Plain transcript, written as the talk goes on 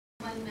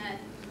I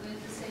met with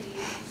the city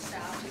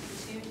staff to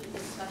continue the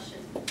discussion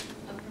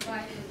of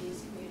providing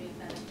these community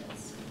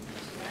benefits.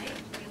 Tonight,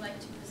 we'd like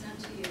to present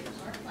to you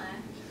our plan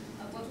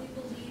of what we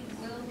believe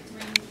will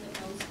bring the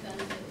most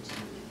benefit to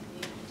the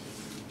community.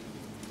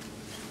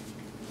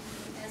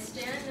 As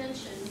Stan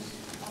mentioned,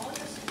 all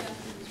your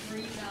suggestions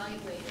were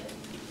evaluated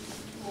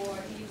for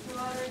a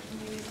broader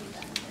community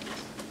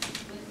benefit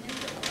with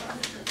input from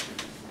the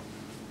city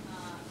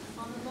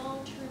on the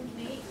long-term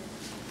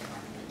maintenance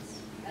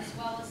requirements, as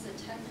well as the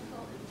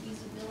technical and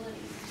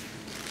feasibility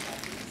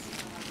studies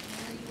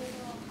and the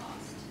overall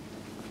cost.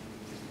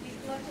 We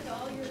collected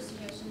all your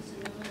suggestions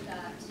and noted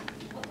that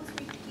what was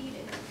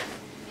repeated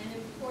and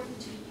important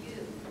to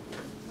you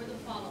were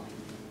the following: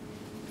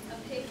 a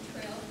paved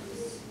trail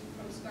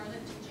from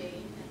Scarlett to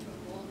Jane and from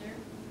Woolner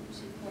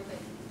to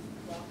Corbett and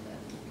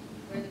Rockcliffe,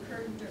 where the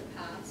curved dirt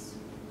paths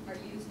are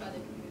used by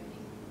the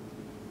community.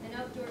 An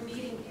outdoor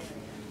meeting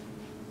area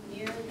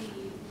near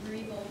the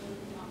Marie Bolden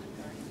Lawn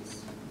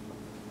Gardens.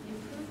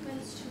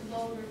 Improvements to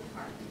Woolner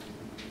Park.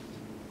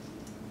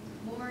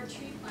 More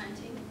tree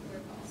planting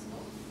where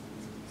possible.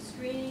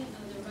 Screening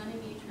of the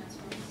Runnymede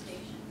Transformer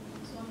Station.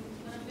 So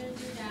what I'm going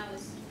to do now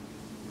is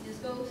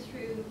go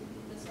through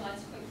the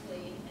slides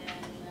quickly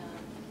and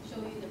show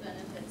you the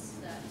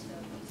benefits that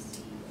we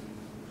see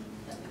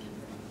that we can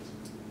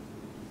provide.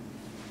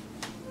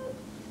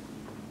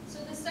 So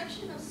the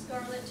section of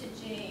Scarlett to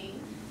Jane,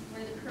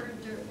 where the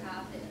curved dirt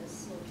path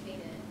is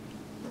located,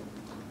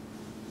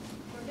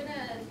 we're going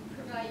to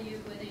provide you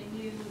with a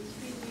new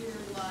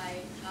 3-meter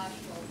wide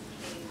asphalt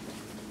paved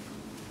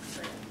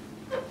trail.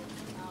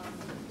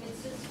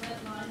 It's this red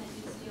line that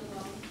you see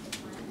along the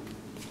plan.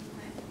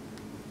 Okay.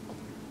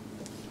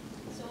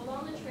 So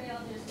along the trail,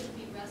 there's going to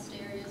be rest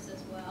areas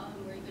as well, and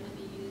we're going to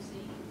be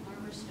using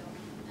armor stone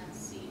as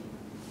seating.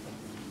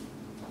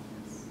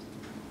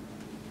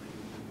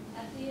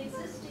 At the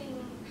existing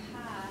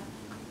path,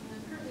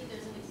 currently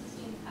there's an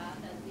existing path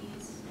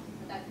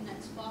that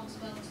connects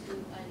Foxwell to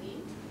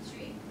Eileen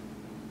Street.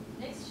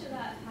 Next to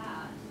that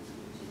path,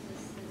 which is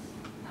this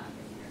path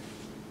right here,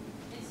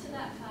 next to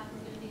that path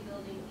we're going to be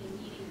building a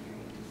meeting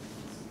area.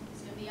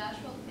 It's going to be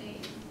asphalt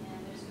paved,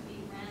 and there's going to be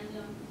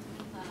random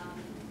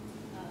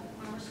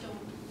armor stone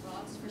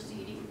rocks for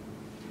seating.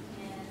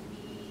 And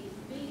the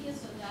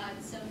radius of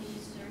that 70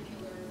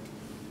 circular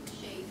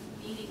shape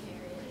meeting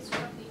area is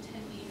roughly 10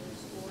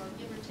 meters, or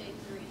give or take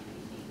 33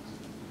 feet.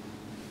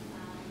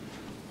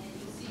 And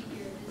you see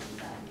here, this is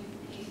that new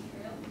paved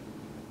trail.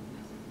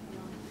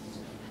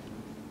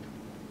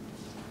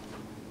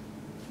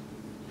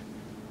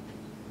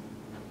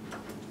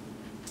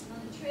 On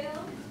the trail,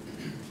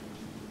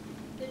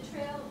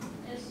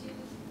 as you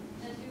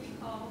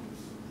recall,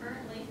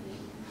 currently the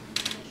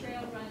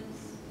trail runs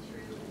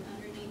through and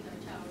underneath our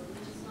tower,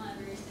 which is not a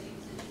very safe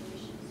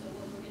situation. So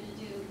what we're going to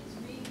do is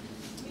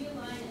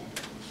realign it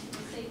to a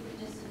safer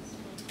distance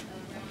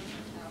around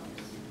our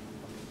towers.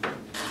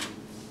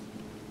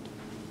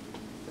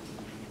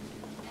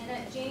 And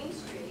at James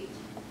Street,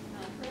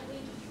 currently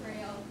the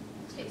trail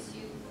takes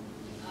you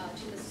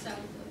to the south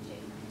of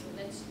James.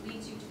 That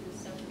leads you to the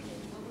south of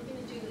James. What we're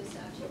going to do is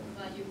actually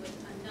provide you with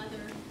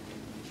another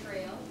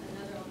trail,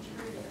 another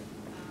alternative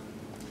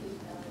to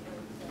the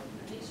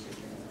mixture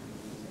trail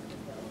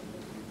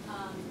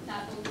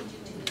that will lead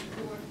you to the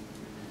north,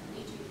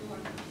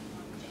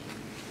 on James,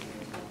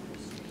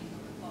 Woolner Street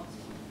or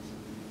Foxwell.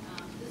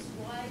 This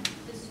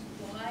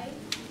wide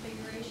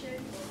configuration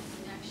or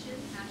connection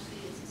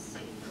actually is a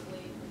safer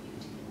way for you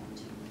to connect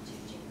to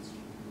James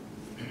Street.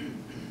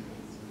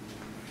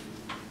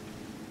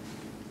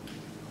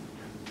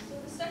 So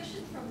the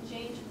section from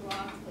James to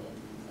Rockcliffe,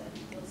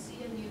 you'll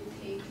see a new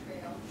paved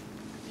trail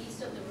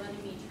east of the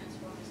Runnymede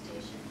Transformer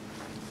Station,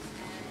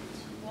 and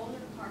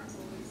Woolner Park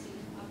will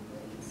receive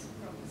upgrades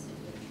from the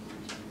City of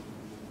Toronto.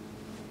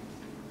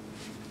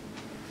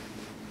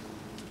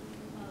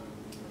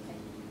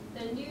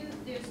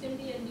 There's going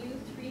to be a new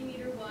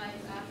 3-meter wide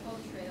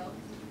asphalt trail,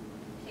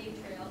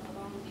 paved trail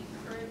along the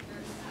current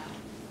dirt path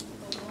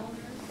from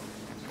Woolner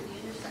to the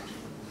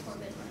intersection of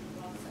Corbett and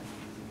Rockcliffe.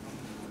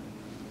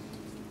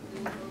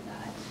 We will build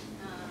that.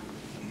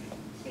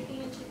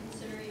 Taking into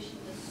consideration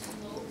the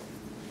slope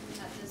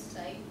at this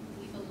site,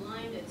 we've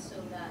aligned it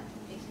so that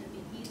it can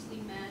be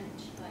easily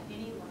managed by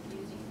anyone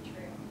using the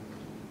trail.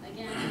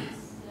 Again,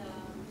 it's,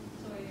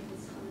 sorry if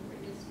it's on the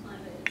previous plan,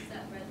 but it's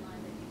that red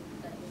line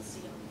that you'll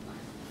see on the plan.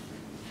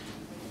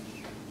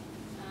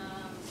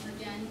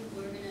 Again,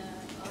 we're going to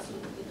also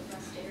do the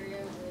rest area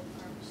with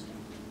armor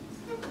stone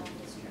along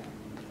this trail.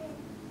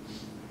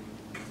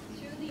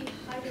 Through the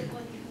Hydro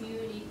One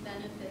Community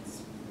Benefits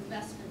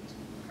Investment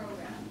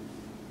Program,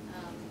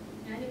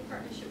 and in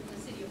partnership with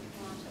the City of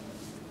Toronto,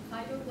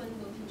 Hydro One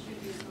will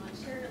contribute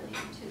monetarily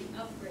to the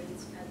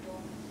upgrades at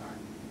Woolner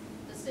Park.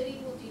 The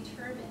city will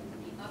determine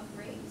the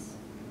upgrades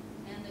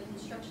and the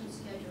construction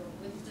schedule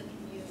with the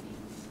community.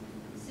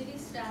 City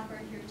staff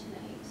are here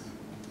tonight.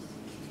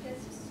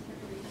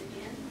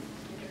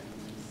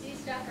 City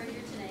staff are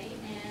here tonight,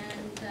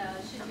 and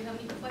should you have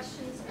any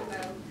questions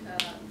about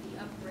the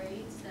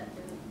upgrades that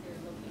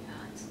they're looking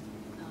at,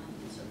 you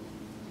can certainly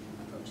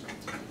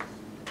tonight.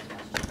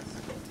 Questions?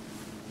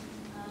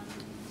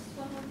 Just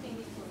one more thing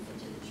before we get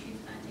to the tree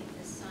planting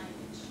is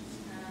signage.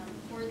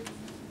 For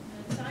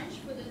signage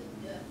for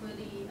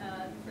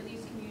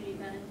these community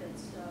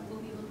benefits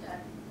will be looked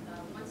at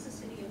once the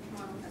City of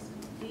Toronto has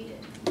completed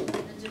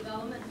the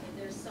development of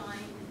their sign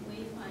and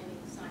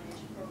wayfinding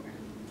signage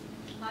program.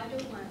 Hydro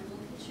One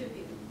will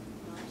contribute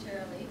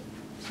monetarily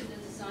to the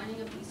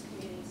designing of these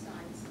community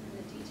signs, and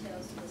the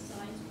details of the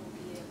signs will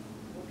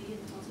be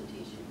in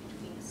consultation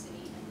between the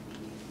city and the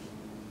community.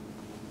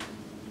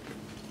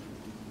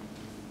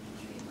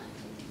 Tree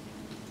planting.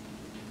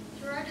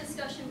 Through our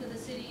discussion with the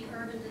city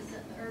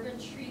urban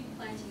tree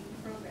planting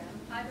program,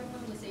 Hydro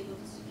One was able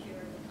to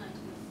secure the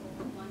planting of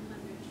over 100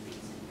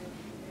 trees in their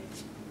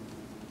community.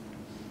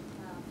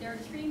 There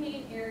are three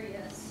main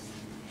areas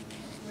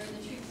where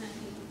the tree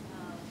planting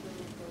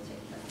will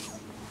take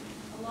place.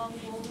 Along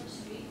Woolner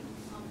Street,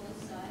 on both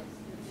sides,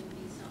 there will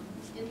be some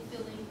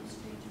infilling of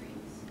street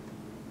trees.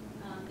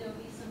 There will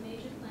be some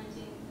major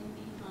planting in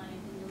behind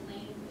in the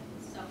laneway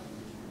south of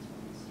the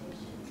transformer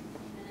station.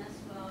 And as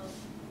well,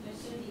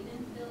 there's going to be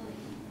infilling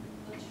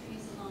of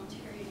trees along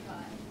Terry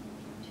Drive.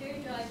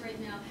 Terry Drive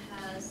right now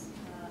has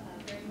a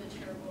very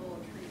mature row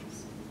of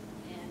trees.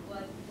 And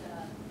what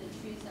the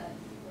trees that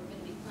we're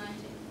going to be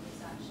planting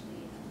is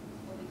actually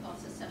what we call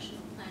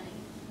successional planting.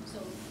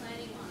 So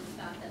planning on the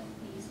fact that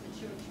these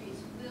mature trees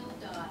will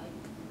die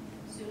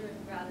sooner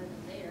rather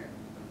than later,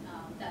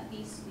 that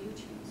these new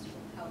trees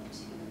will help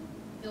to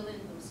fill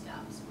in those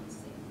gaps once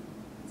they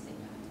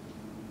die.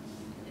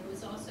 And there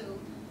was also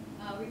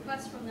a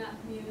request from that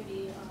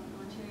community on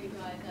Ontario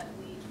Drive that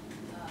we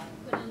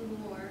put in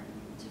more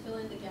to fill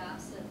in the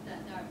gaps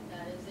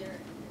that is there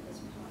at this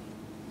point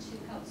to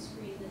help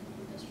screen the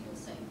industrial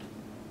site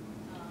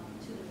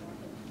to the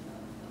north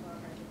of our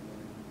harbor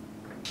border.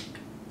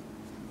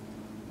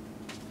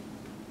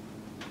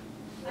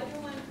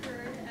 Everyone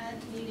heard at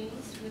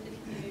meetings with the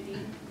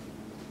community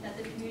that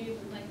the community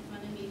would like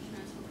front and main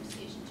transformer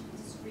station to be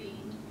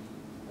screened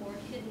or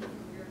hidden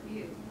from your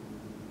view.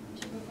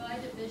 To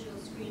provide a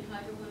visual screen,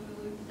 Hydro One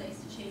will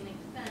replace the chain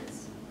link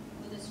fence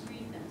with a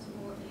screen fence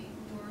or a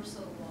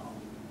dorsal wall.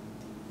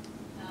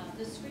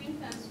 The screen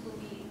fence will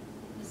be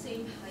the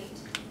same height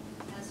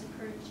as the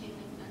current chain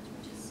link fence,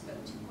 which is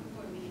about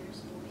 2.4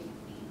 meters or 8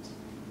 feet.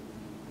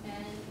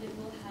 And it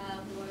will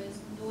have noise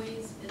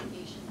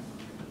mitigation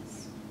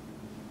properties.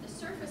 The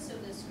surface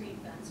of the screen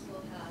fence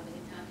will have a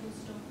natural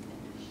stone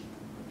finish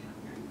or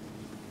pattern,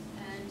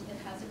 and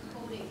it has a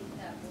coating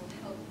that will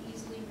help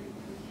easily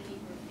remove any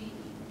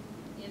graffiti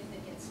if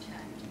it gets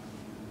tagged.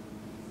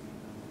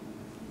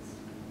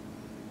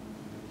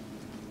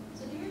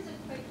 So here's a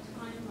quick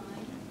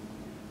timeline.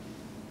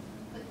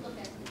 Quick look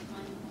at the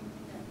timeline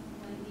that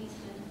when these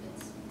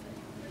benefits could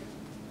happen.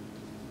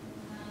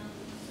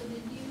 So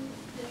the new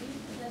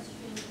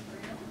pedestrian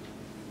trail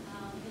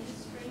in the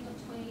spring of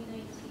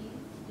 2019,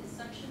 the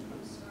section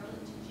from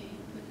Scarlet to Jane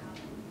could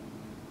happen.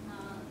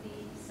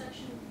 The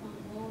section from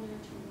Woolner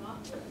to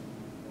Rockcliffe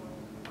or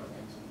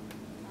Portlet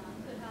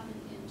could happen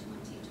in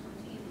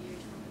 2020, in the year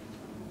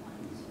 2021.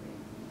 Sorry.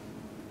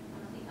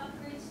 The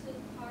upgrades to the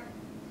park,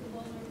 to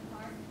Woolner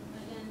Park,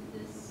 again,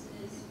 this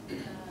is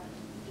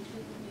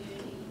between the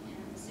community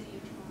and the City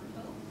of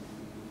Toronto.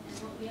 And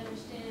what we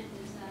understand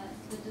is that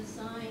the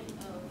design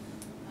of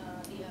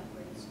the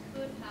upgrades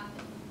could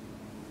happen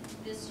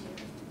this year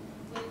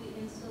with the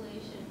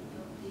installation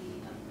of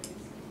the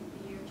upgrades in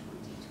the year 2020.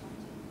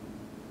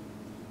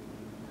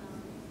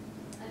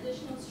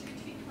 Additional street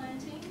tree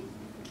planting,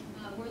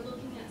 we're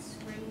looking at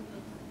spring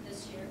of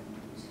this year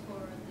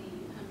for the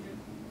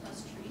 100+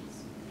 trees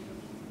in the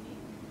community.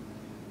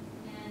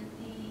 And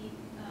the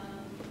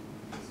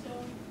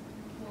stone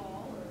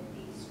wall or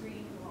the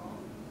screen wall,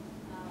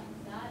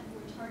 that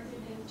we're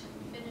targeting to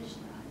finish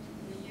that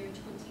in the year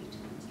 2021.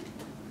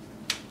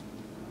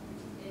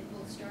 It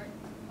will start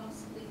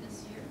possibly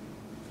this year,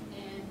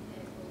 and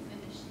it will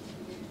finish in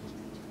the year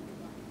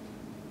 2021.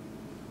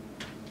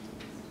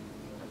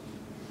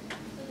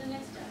 So the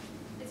next step,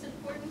 it's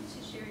important to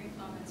share your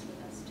comments with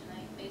us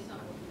tonight based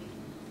on what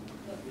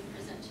we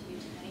present to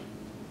you tonight.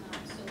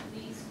 So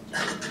please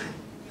just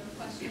your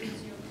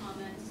questions, your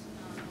comments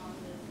on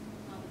the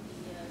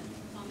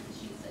comment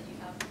sheets that you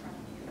have in front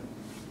of you,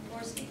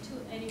 or speak to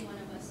any one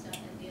of us at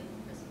the end of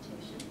the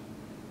presentation.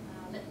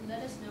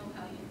 Let us know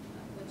how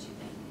what you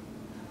think.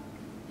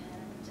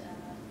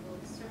 We'll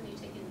certainly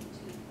take into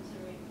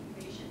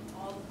consideration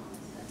all the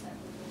comments that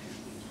we're going to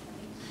review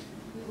tonight.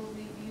 We will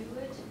review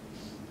it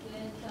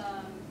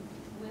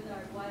with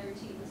our wider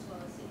team as well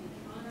as City of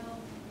Toronto,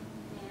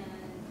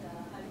 and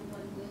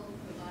everyone will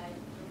provide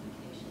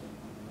notification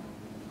of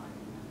the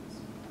final numbers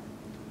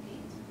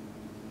date.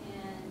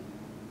 And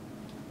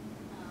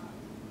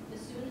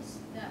as soon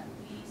as that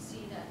we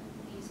see that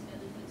these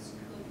benefits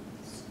could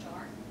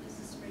start, this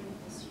is spring of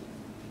this year.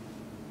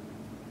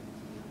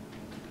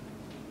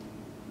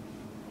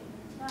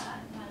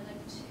 That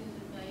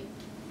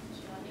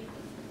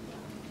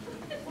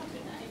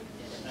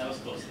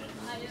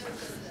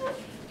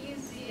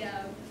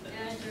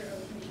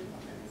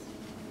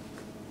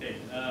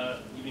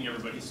Evening,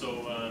 everybody.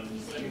 So, Can you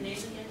say your name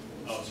again,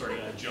 please? oh, sorry,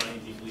 Johnny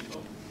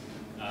DiFilippo,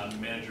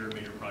 manager of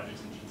major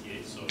projects in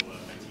GTA. So,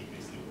 my team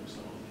basically works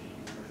on all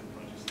the commercial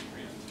projects in the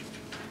area.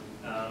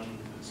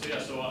 So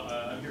yeah, so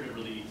I'm here to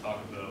really talk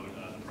about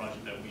the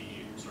project that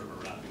we sort of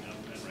are wrapping up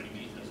at Ready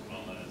Meet, as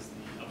well as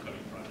the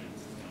upcoming project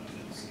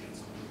that you see on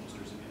some of the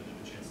posters if you haven't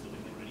had a chance to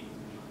look already.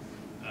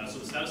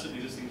 So the status of the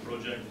existing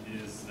project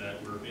is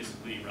that we're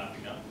basically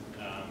wrapping up.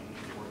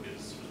 The work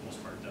is, for the most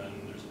part, done.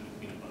 There's a bit of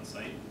cleanup on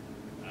site.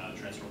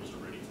 Transformers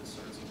are ready to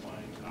start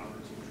supplying power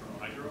to Toronto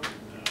Hydro.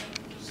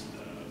 Just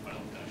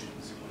final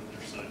connections on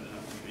their side that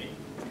have to be made.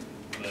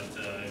 But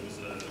it was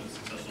a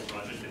successful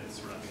project, and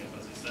it's wrapping up,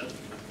 as I said.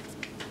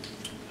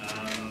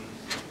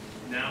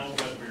 Now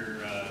what we're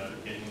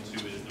getting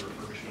into is the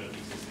refurbishment of the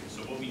existing.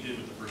 So what we did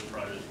with the first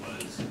project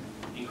was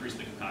increase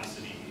the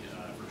capacity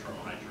for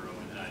Toronto Hydro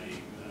and add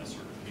a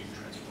sort of new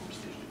transformer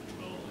station, if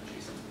you will,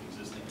 adjacent to the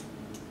existing.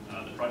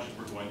 The project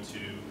we're going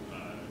to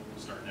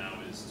start now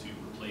is to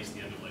replace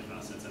the end-of-life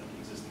assets at the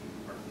existing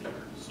part of the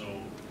yard. So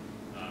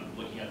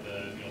looking at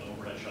the the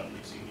overhead shot that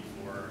you've seen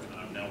before,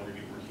 now we're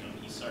going to be working on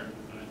the east side,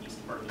 east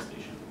part of the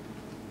station.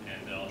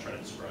 And I'll try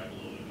to describe a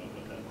little bit about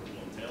what that work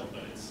will entail,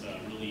 but it's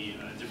really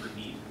a different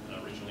need.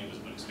 Originally it was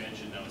about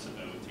expansion, now it's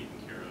about taking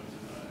care of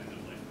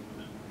end-of-life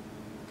equipment.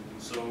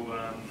 So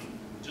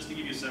just to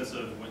give you a sense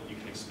of what you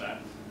can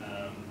expect,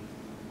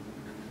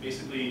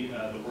 basically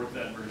the work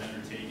that we're going to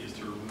undertake is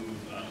to remove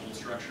old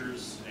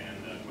structures and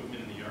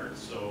equipment in the yard.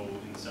 So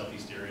in the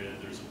southeast area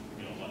there's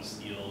a lot of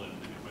steel and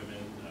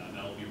equipment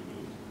that will be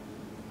removed.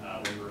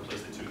 We're going to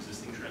replace the two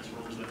existing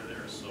transformers that are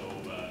there. So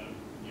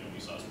you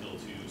saw us build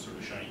two sort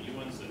of shiny new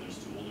ones, then there's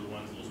two older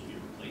ones, those will be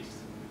replaced.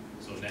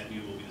 So net new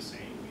will be the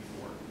same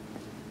before.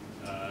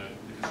 The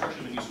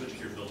construction of a new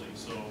switchgear building.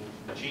 So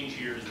the change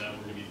here is that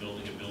we're going to be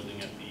building a building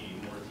at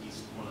the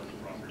northeast corner of the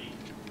property,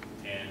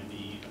 and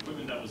the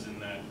equipment that was in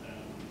that,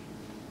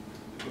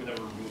 equipment that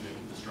we're removing,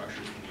 the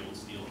structures from the old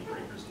steel and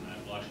breakers and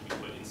that, will actually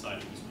be put inside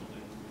of this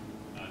building.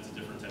 It's a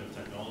different type of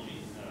technology.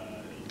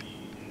 It'll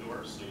be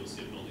indoors, so you'll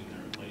see a building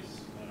there in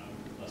place,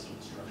 less of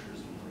the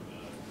structures and more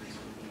of a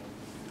sort of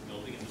a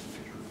building. And just a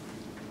picture of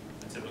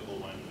a typical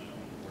one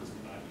towards the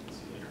back, you can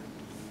see later.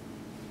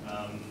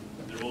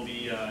 There will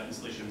be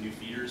installation of new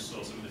feeders,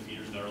 so some of the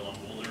feeders that are along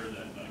Woolner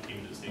that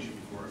came into the station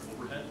before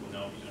overhead will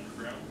now be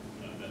underground.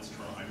 That's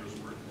Toronto Hydro's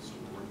work, so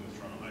we're working with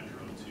Toronto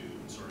Hydro to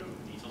sort out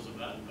the details of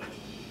that, but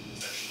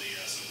essentially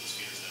some of those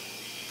feeders that will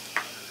be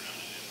underground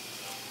and in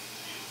the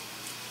field.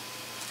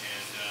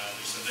 And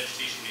there's some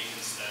vegetation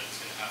maintenance that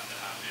is going to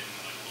happen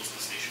close to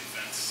the station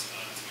fence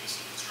to give us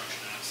some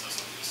construction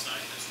access on the east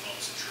side, as well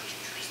as some trimming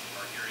trees in the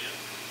park area.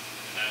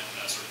 And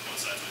that sort of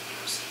coincides with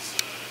Doris's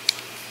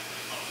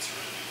comments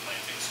around new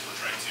planting. So we're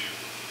trying to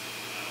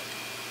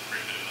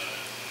create a bit of a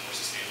more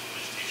sustainable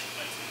vegetation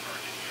plan for the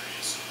park in the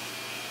area. So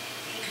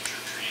old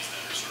mature trees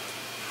that are sort of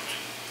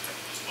growing,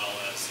 as well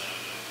as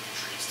new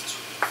trees to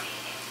sort of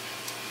fill that.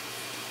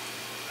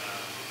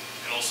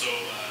 And also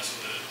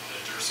the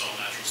Duracell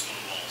natural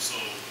stone wall. So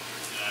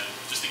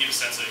just to give a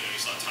sense of, you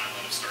saw a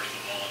timeline of starting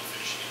the wall and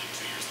finishing it like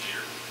 2 years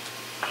later.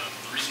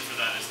 The reason for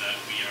that is that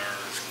we are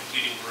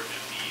completing work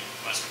at the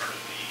west part of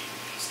the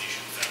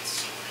station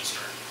fence, so we're going to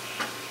start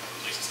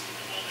replacing some of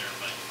the wall there,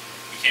 but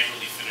we can't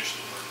really finish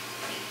the work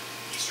in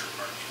the eastern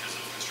part because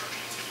of construction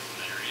activity in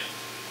that area.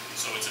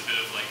 So it's a bit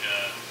of like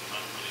a,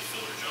 not really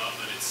filler job,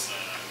 but it's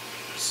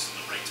there's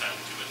the right time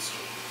to do it, so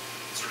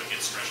it sort of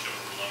gets stretched over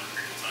a longer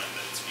period of time,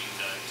 but it's being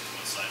done to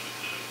coincide with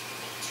the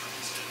whole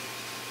construction schedule.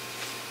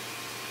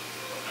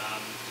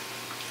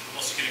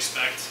 Also can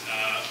expect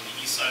on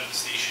the east side of the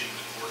station,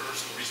 the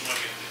corridors. The reason why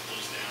we have to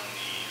close down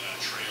the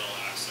trail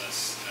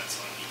access that's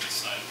on the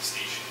east side of the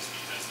station is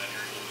because that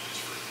area will be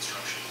used for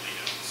construction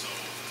layout. So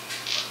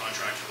our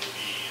contractor will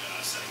be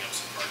setting up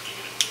some parking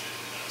and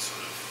equipment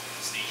sort of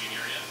staging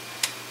area,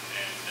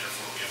 and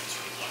therefore we have to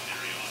sort of block the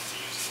area off to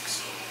use it.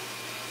 So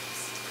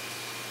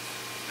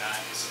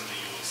that is something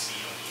that you will see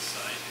on the east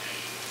side, and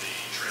the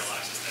trail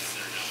access that's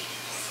there now will be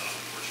blocked off,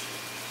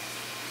 unfortunately.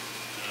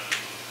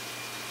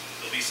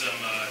 There'll be some,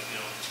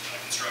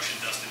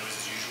 construction dust and noise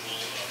as usual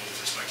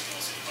with respect to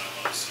all city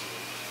bylaws. So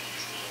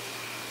usual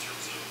in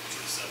terms of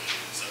sort of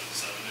 7 to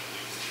 7, I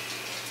believe is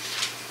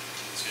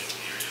the schedule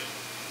in the area.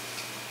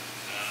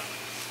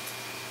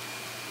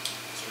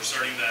 So we're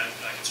starting that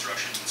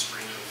construction in the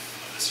spring of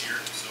this year.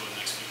 So in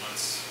the next few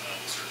months,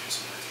 we'll start doing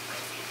some work to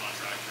prep for the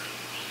contractor and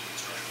the building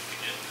construction will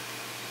begin.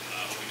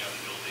 Hoping to have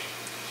the building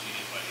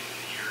completed by the end of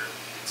the year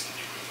and some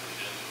new equipment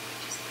moved in.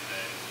 And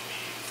then there'll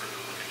be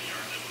further work in the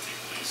yard that will take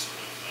place sort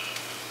of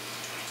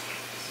 2020.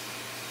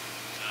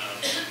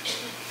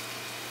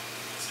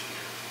 That's it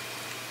here.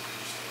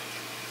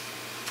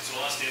 So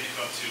I'll ask Danny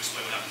to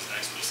explain what happens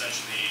next, but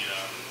essentially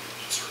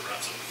it sort of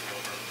wraps up the formal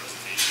part of the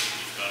presentation.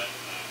 You've got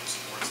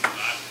some boards in the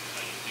back.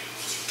 You can take a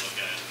closer look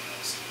at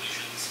the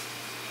simulations.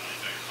 You've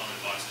got your comment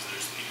boxes.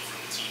 There's people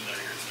from the team that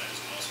are here tonight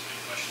as well, so if you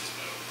have questions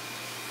about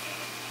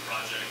the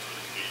project or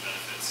the community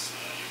benefits,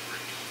 you have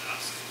great people to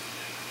ask.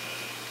 And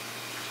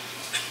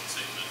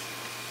say a bit.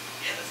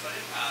 Yeah, that's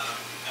fine.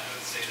 I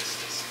would say this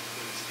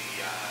includes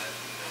the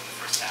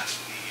staff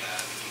of the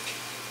evening.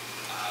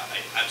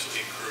 I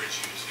absolutely encourage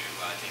you to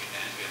take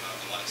advantage. We have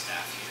a lot of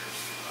staff here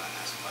to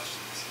ask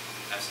questions,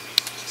 have some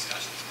meaningful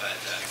discussions. But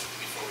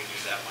before we do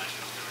that, why don't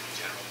you go through any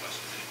general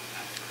questions that you can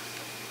have for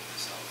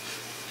myself?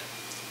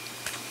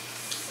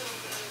 So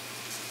the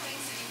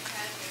things that you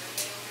had there, are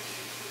they already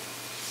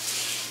approved?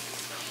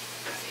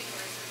 Traffic,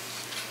 or is there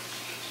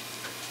negotiation?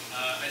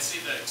 I'd say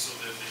that, so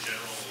the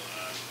general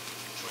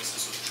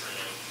choices of the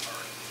trail,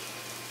 park,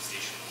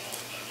 station wall,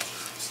 those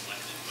are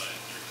selected, but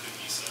there could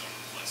be some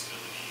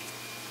flexibility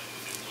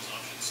within those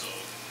options. So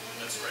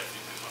that's where I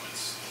think the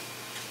comments.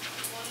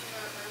 One of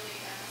our early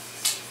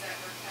asks is that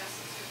we're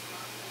passing through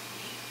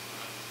rockcliffe-smyth.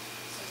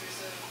 So there's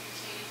a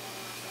retaining wall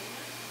on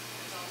Woolner,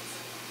 there's always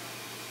a wall.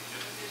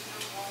 But there's no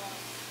wall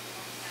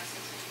along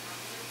passing through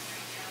rockcliffe.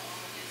 Right now,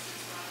 all it is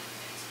rod and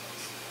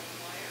exposed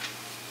wire.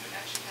 We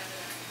actually have it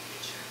on your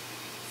picture.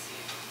 You can see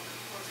it on the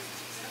quarter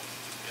piece up.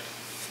 Yep.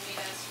 And we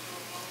asked for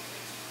a wall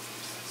fix,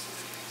 some sort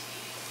of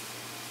retaining.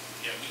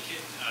 Yeah, we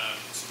can,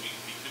 so we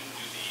couldn't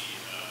do the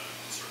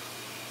sort of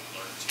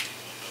large retaining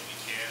wall, but we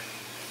can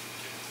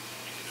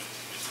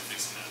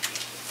fix that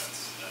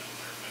fence, that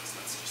wire fence,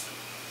 that's just a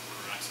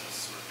border access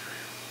sort of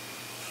barrier.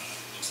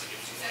 Looks like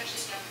it was. It's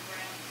actually down the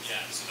ground.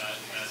 Yeah, so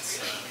that's.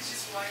 It's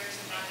just wires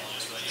and I not.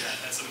 apologize for that. Yeah,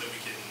 that's something that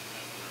we can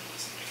order on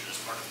this and make sure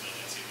it's part of the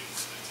landscaping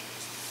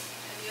activities.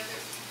 And the other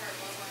part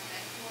while we're on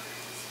that corner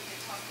is we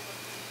had talked about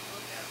putting a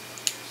lookout, but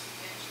there's some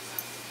benches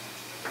on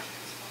the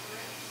transformer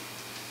end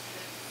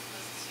that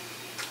doesn't seem to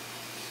be.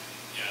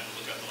 Yeah, the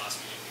lookout, the last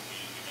meeting, I think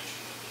we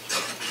mentioned that the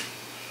lookout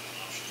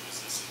option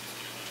is a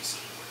significant amount of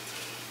center work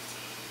to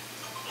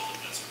build up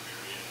that sort of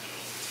area and it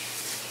also takes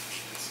a lot of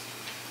maintenance,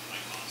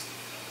 high cost to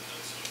get that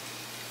done. So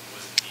it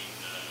wasn't neat,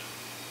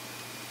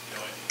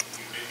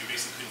 we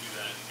basically couldn't do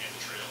that and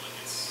the trail, like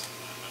it's,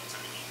 by the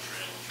time we build the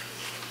trail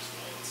lookout as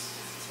well, it's.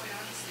 Quite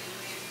honestly, the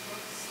way it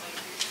looks like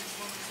your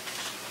transformers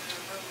on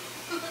a road.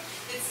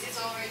 It's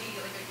already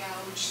like a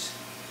gouged,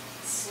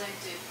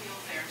 slanted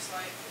field there, so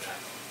I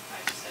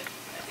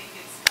think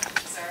it's kind of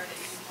bizarre that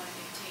you would want to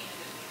maintain it.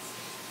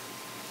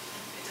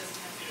 It doesn't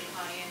have to be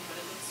high end, but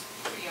it looks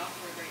pretty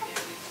awkward right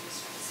there, even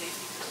just from a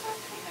safety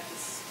perspective. You have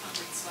this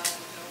concrete slab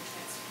with no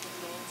chance to put a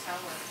little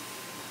tower,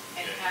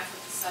 and Yeah. half of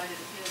the side of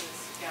the hill is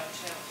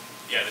gouged out.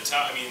 Yeah, the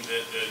tower, I mean,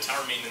 the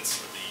tower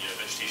maintenance or the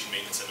vegetation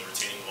maintenance and the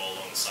retaining wall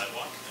along the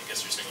sidewalk, I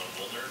guess you're saying on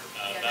Woolner,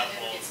 Yeah, that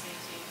that wall. gets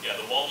maintained. Yeah,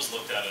 the wall was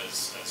looked at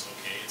as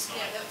okay, it's not.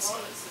 Yeah, that it's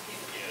wall not- looks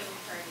okay, but the yeah. hill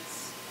part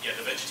is. Yeah,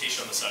 the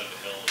vegetation on the side of the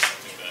hill is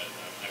something that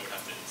I would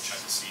have to check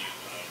to see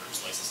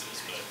whose license it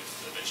is, but if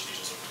the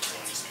vegetation is over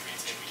the needs to be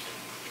maintained, we can,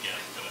 again,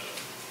 put a.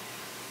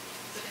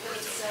 The hill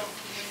itself,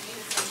 you know what I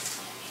mean? It's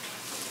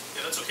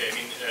Yeah, that's okay, I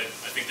mean,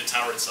 I think the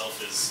tower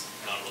itself is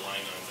not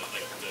relying on the,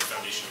 like, the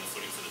foundation and the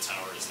footing for the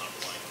tower is not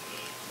relying on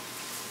the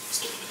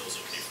slope of the hill is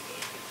okay for the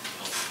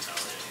health of the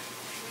tower.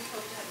 we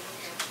hope to have it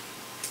over.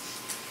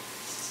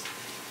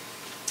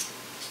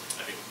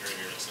 I think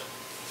you're next step.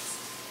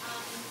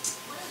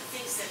 One of the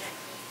things that had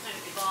kind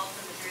of evolved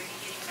from the very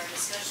beginning of our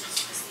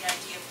discussions was the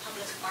idea of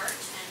public art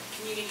and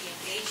community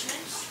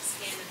engagement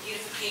in the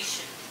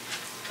beautification.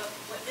 But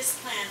what this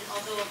plan,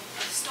 although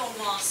a stone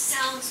wall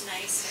sounds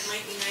nice, and it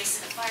might be nice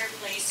in a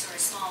fireplace or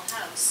a small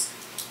house,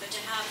 but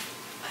to have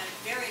a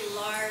very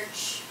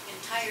large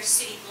entire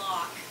city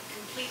block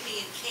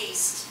completely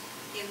encased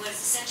in what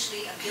is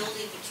essentially a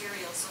building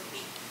material, so it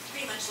would be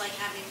pretty much like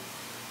having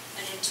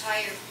an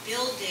entire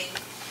building,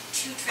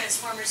 2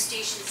 transformer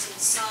stations in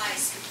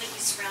size,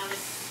 completely surrounded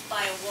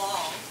by a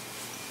wall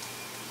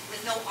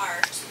with no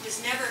art. It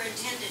was never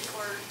intended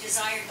or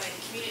desired by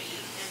the community,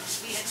 and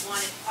we had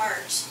wanted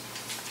art.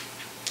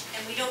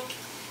 And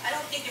I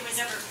don't think there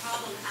was ever a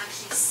problem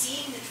actually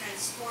seeing the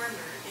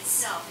transformer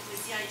itself. It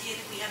was the idea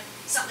that we have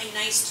something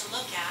nice to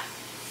look at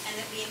and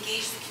that we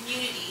engage the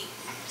community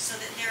so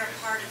that they're a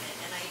part of it.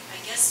 And I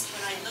guess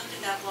when I looked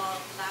at that wall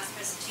at the last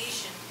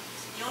presentation,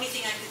 the only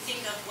thing I could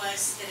think of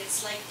was that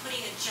it's like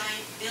putting a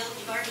giant building.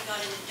 You've already got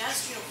an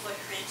industrial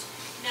footprint.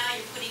 Now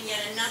you're putting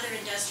yet another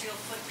industrial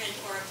footprint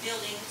or a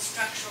building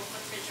structural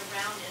footprint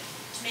around it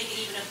to make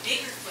it even a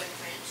bigger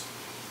footprint.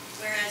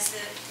 Whereas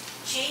the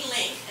chain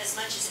link, as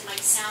much as it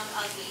might sound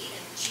ugly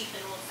and cheap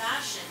and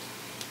old-fashioned,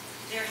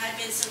 there had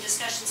been some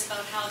discussions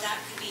about how that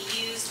could be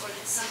used or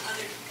that some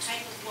other type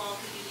of wall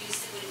could be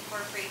used that would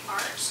incorporate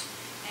art.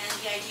 And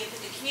the idea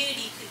that the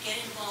community could get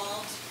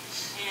involved,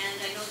 and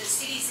I know the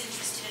city's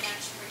interested in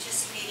actually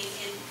participating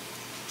in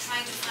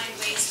trying to find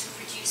ways to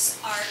produce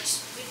art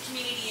with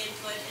community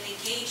input and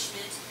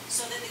engagement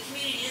so that the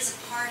community is a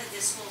part of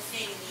this whole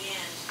thing in the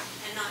end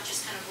and not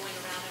just kind of going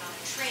around it on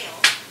a trail.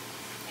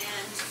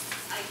 And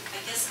I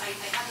guess I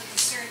have a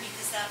concern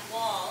because that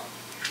wall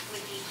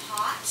would be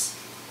hot,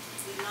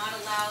 would not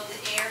allow the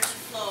air to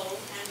flow,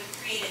 and would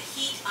create a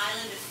heat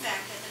island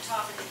effect at the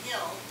top of the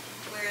hill,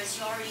 whereas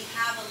you already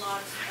have a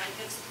lot of,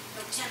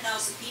 about 10,000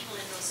 people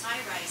in those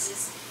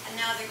high-rises, and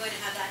now they're going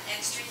to have that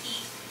extra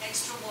heat,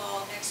 extra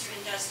wall, extra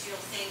industrial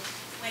thing,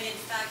 when in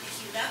fact if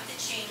you left the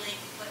chain link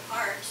and put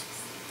art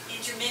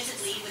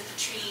intermittently with the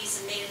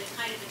trees and made it a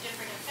kind of a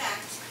different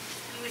effect,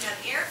 you would have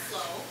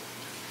airflow,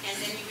 and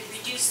then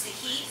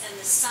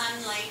the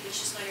sunlight, which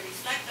is going to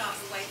reflect off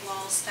the white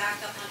walls back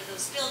up onto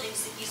those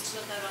buildings that used to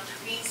look out onto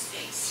green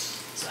space.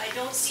 So I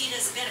don't see it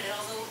as a benefit,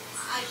 although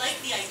I like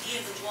the idea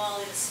of the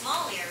wall in a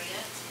small area.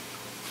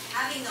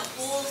 Having the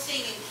whole thing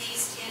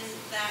encased in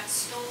that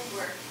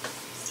stonework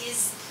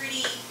is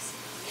pretty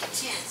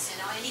intense,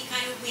 and any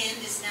kind of wind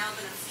is now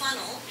going to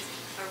funnel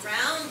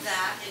around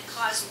that and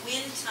cause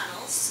wind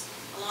tunnels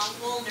along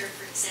Woolner,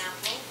 for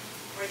example,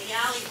 or the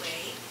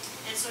alleyway,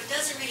 and so it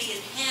doesn't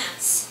really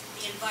enhance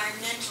the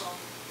environmental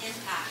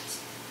impact.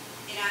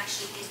 It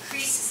actually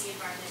increases the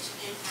environmental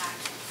impact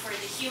for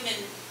the human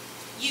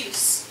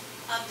use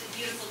of the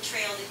beautiful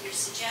trail that you're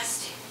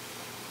suggesting.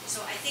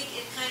 So I think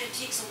it kind of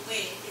takes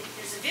away,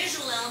 there's a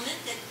visual element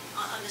that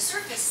on the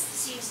surface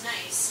seems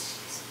nice,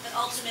 but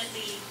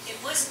ultimately it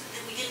wasn't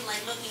that we didn't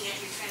like looking at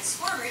your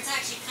transformer. It's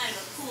actually kind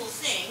of a cool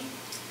thing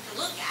to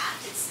look at.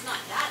 It's not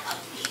that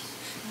ugly,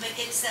 but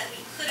it's that we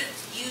could have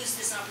used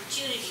this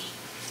opportunity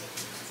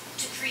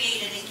to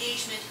create an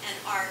engagement and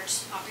art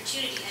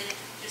opportunity, and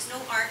there's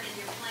no art in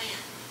your plan,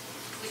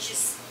 which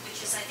is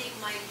I think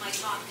my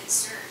top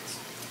concern.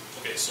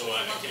 Okay, so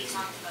I What we can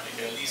talked about.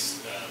 at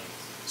least,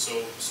 so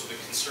the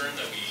concern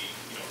that we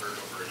heard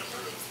over a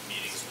number of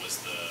meetings was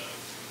the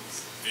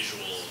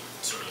visual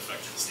sort of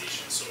effect of the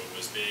station. So it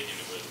was big and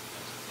it would,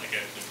 like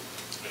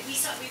We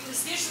saw, it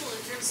was visual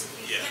in terms of,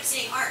 we Yeah. kept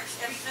saying art.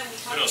 Every time we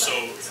talked No, about so-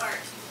 it, it was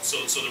art.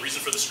 So the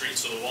reason for the screen,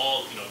 so the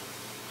wall,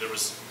 there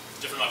was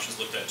different options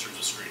looked at in terms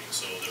of screening.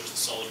 So there was a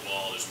solid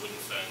wall, there's wooden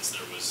fence,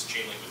 there was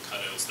chain link with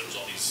cutouts, there was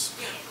all these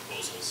Yeah.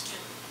 proposals.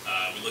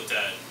 We looked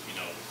at,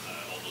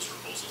 all those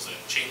proposals, and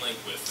chain link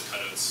with the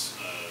cutouts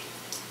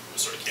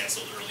was sort of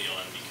canceled early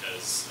on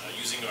because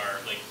using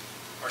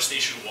our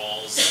station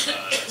walls,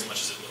 as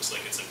much as it looks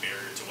like it's a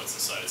barrier to what's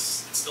inside,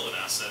 it's still an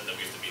asset that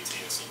we have to maintain.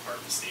 It's still part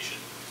of the station.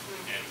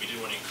 And we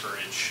didn't want to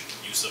encourage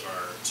use of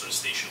our sort of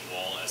station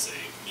wall as a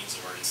means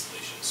of art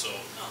installation. So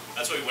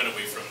that's why we went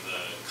away from the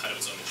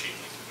cutouts on the chain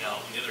link. Now,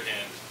 on the other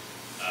hand,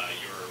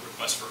 your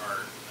request for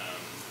art,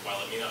 while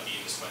it may not be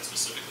in this plan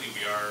specifically,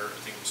 we are, I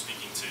think,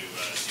 speaking to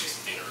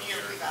Dana earlier.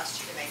 We've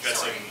asked you to make, Got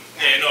sorry. some,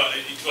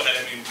 go ahead.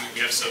 I mean,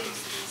 we have some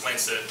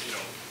plans to,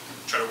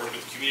 try to work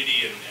with the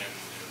community and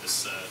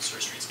this sort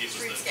of streetscape was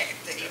the. Streetscape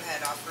that you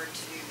had offered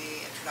to do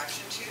the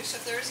introduction to. So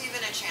if there's even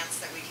a chance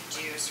that we could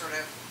do sort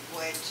of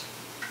wood,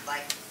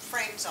 like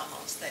frames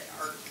almost, that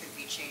art could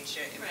be changed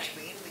in Right.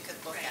 between, we could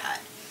look Right.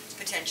 at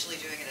potentially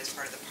doing it as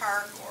part of the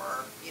park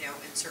or,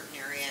 in certain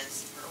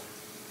areas or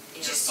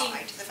Just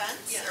nearby to the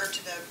fence yeah. or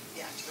to the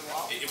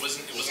wall. It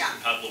wasn't Yeah.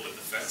 compatible with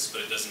the fence,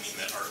 but it doesn't mean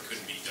that art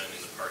couldn't be done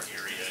in the park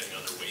area in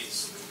other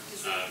ways.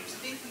 I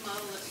think the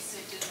model that we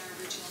sent in our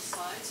original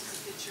slides was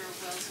a picture of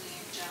Wellesley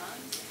and John,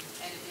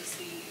 and it was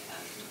the,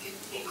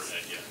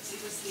 Overhead, yeah.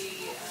 it was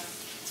the,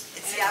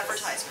 It's the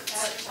advertisements,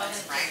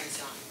 right?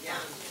 Yeah.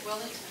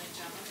 Wellington and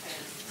John, okay.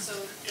 So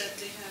that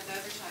they have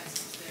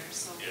advertisements there,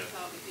 so we Yeah.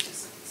 thought we could do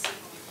something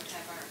similar, we could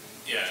have our.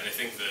 Yeah, and I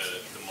think the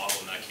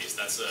model in that case,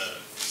 that's a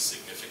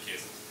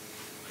significant,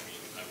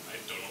 I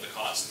don't know the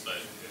cost,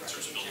 but in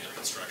terms of building up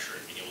the structure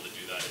and being able to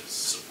do that is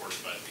supported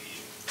by the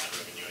ad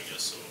revenue, I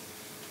guess, so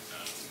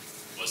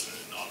wasn't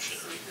an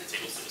option or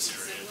table for this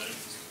area, but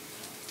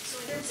So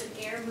in terms of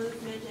air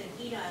movement and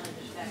heat island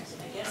effect,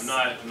 I guess.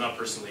 I'm not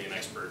personally an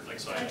expert,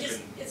 so I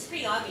couldn't. It's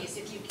pretty obvious,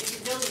 if you're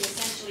building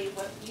essentially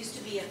what used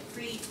to be a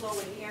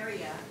free-flowing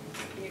area,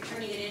 and you're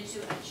turning it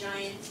into a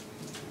giant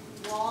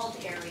walled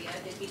area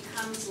that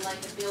becomes like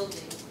a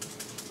building,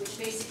 which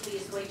basically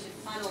is going to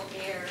funnel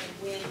air and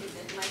wind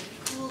that might have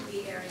cooled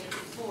the area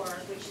before,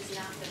 which is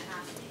not going to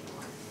happen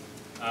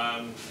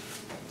anymore.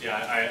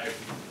 Yeah,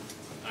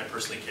 I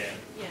personally can't,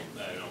 Yeah.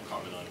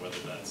 comment on whether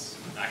that's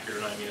accurate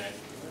or not. I mean,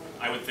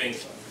 I would think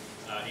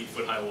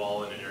 8-foot high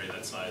wall in an area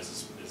that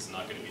size is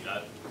not going to be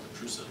that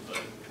intrusive,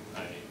 but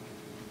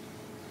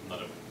I'm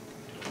not a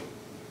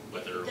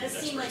weather It does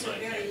expert, seem like so a I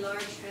very can't.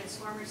 large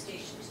transformer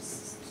station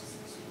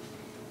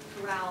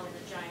to corral in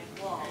a giant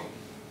wall.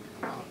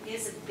 It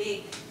is a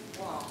big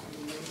wall.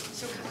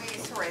 So can we,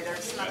 sorry,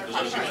 there's another There's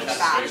question other in the lights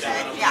back. right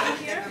down.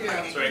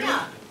 Yeah. Sorry,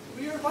 Yeah.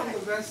 We are on the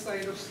west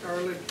side of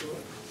Scarlet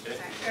Road, Okay.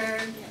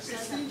 and it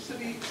seems to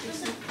be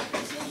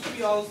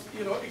all,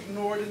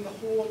 ignored in the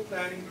whole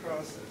planning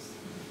process.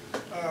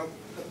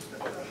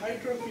 The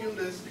hydro field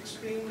is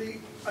extremely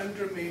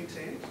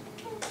under-maintained,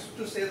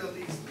 to say the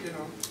least,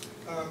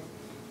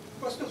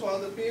 First of all,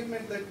 the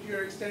pavement that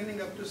you're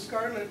extending up to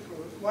Scarlet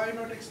Road, why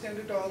not extend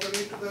it all the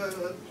way to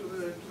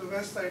the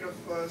west side of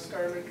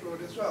Scarlet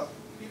Road as well?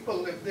 People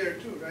live there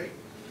too, right?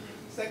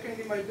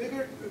 Secondly, my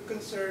bigger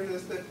concern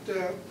is that,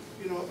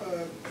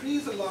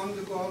 trees along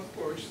the golf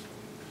course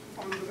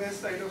on the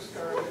west side of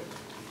Scarlet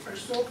are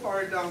so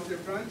far down, their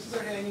branches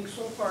are hanging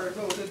so far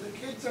low that the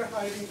kids are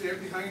hiding there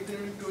behind there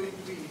and doing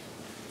weed.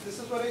 This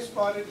is what I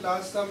spotted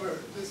last summer,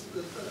 the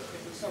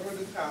summer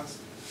that passed.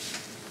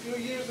 A few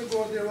years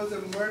ago, there was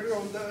a murder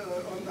on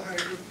the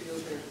hydro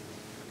field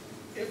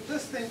there. If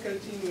this thing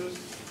continues,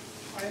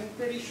 I'm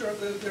pretty sure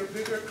that there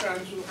bigger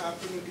crimes will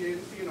happen again,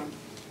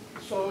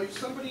 So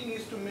somebody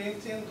needs to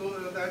maintain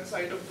that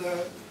side of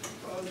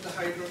the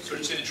hydro. So when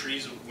you say the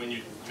trees, when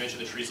you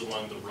mentioned the trees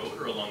along the road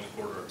or along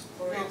the corridor?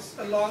 It's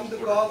along the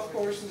golf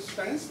course's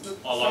fence.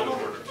 Along the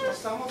corridor.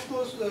 Some of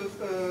those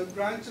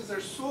branches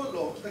are so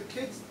low, the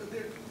kids,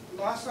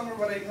 last summer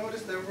what I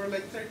noticed, there were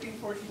like 13,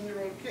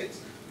 14-year-old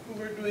kids who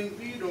were doing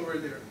weed over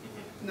there.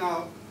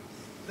 Now,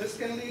 this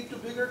can lead to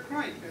bigger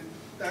crime, and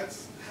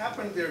that's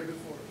happened there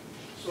before.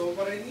 So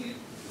what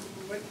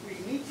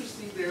we need to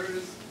see there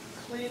is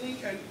cleaning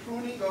and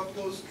pruning of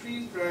those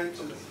tree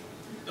branches.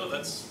 No,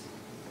 that's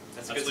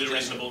absolutely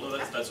reasonable. No,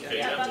 that's okay.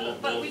 Yeah, Yeah,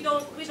 but we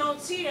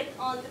don't see it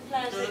on the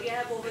plans that you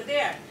have over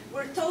there.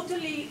 We're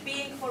totally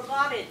being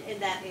forgotten in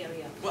that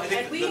area. Well, I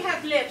think and we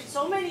have lived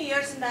so many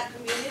years in that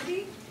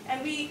community,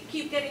 and we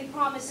keep getting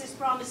promises,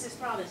 promises,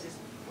 promises.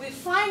 We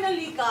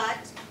finally got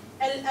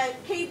a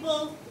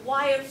cable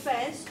wire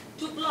fence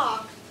to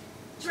block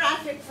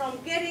traffic from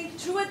getting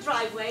through a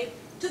driveway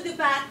to the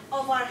back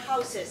of our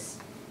houses,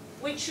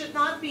 which should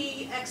not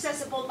be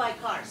accessible by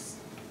cars.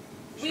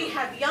 We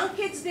have young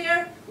kids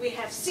there, we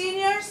have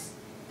seniors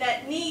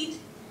that need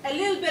a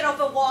little bit of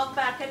a walk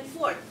back and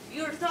forth.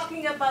 You're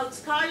talking about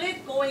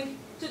Scarlett going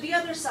to the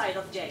other side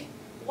of Jane.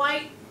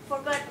 Why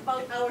forget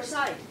about our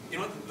side? You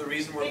know what, the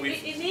reason where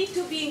It needs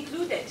to be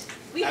included.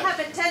 We have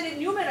attended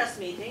numerous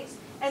meetings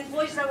and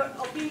voiced our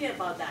opinion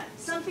about that.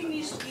 Something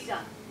needs to be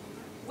done.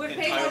 We're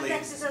paying our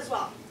taxes as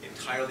well.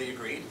 Entirely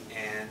agreed,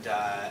 and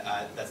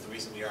that's the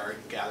reason we are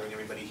gathering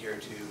everybody here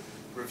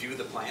to review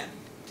the plan,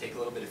 take a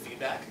little bit of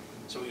feedback.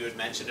 So we had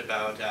mentioned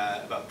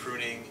about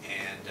pruning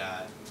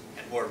and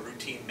more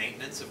routine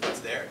maintenance of what's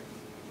there.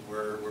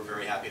 We're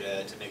very happy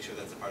to make sure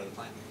that's a part of the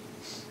plan.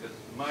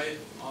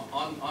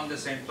 On the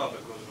same topic,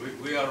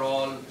 because we are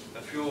all,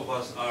 a few of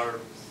us are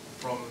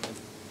from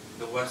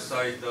the west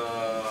side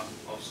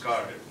of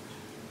Scarlett.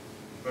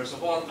 First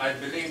of all, I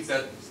believe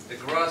that the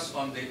grass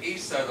on the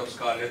east side of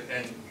Scarlett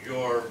and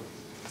your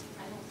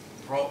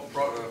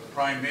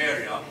prime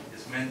area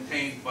is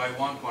maintained by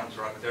one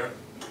contractor,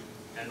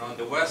 and on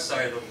the west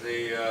side of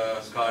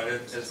the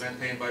Scarlett is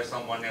maintained by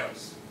someone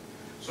else.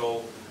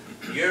 So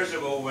years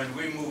ago, when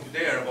we moved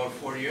there, about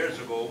 4 years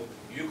ago,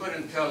 you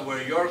couldn't tell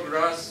where your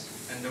grass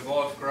and the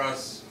golf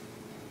grass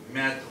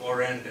met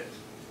or ended,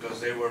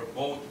 because they were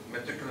both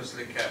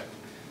meticulously kept.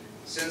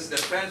 Since the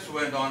fence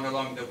went on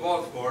along the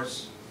golf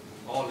course,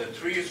 all the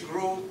trees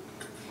grew,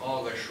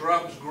 all the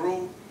shrubs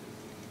grew,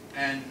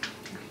 and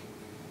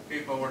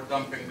people were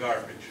dumping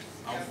garbage.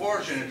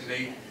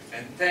 Unfortunately,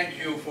 and thank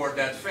you for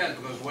that fence,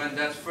 because when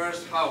that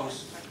first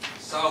house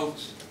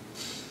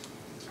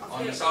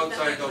on the south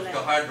side of the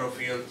hydro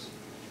field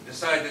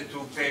decided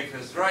to pave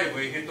his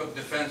driveway, he took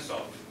the fence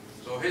off.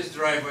 So his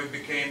driveway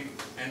became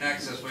an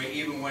access way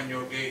even when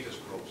your gate is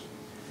closed.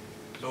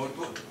 So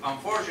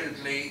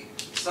unfortunately,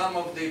 some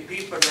of the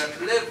people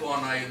that live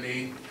on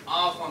Eileen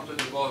off onto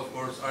the golf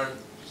course are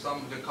some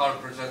of the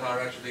culprits that are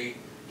actually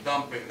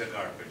dumping the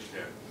garbage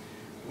there.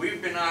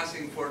 We've been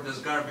asking for this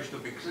garbage to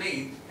be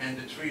cleaned and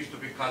the trees to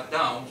be cut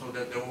down so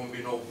that there won't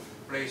be no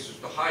places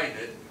to hide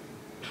it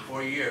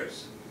for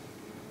years.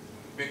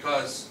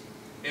 Because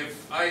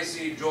if I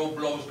see Joe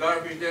blows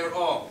garbage there,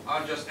 oh,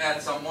 I'll just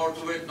add some more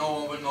to it, no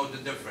one will know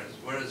the difference.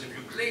 Whereas if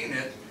you clean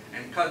it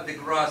and cut the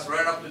grass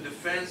right up to the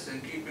fence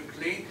and keep it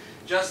clean,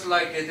 just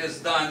like it is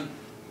done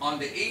on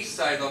the east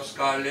side of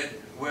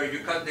Scarlett, where you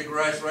cut the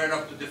grass right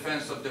up to the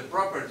fence of the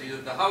property,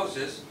 of the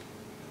houses,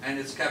 and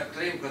it's kept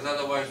clean, because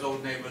otherwise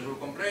those neighbors will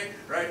complain.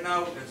 Right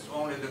now, it's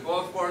only the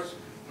golf course,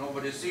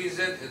 nobody sees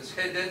it, it's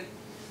hidden.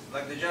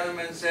 Like the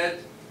gentleman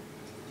said,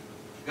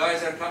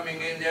 guys are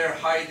coming in there,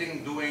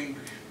 hiding, doing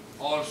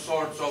all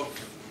sorts of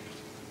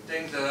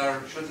things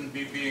that shouldn't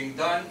be being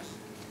done.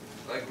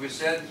 Like we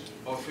said,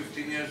 about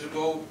 15 years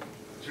ago,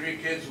 3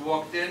 kids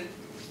walked in,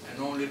 and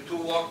only 2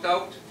 walked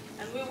out.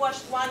 And we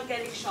watched one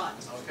getting shot.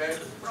 Okay?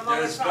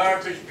 There's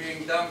garbage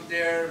being dumped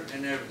there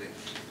and everything.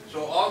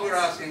 So all we're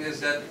asking is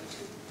that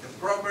the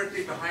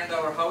property behind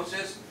our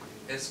houses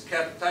is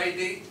kept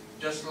tidy,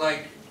 just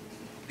like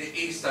the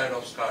east side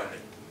of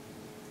Scarlett.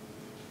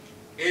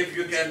 If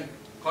you can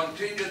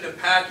continue the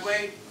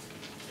pathway,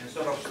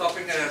 instead of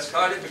stopping it at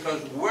Scarlett,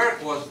 because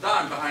work was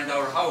done behind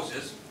our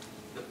houses,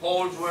 the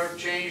poles were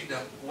changed, the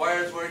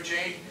wires were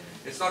changed.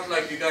 It's not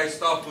like you guys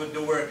stopped with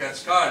the work at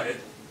Scarlett,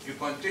 you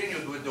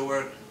continued with the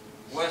work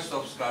west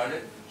of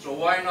Scarlett, so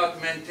why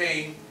not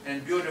maintain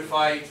and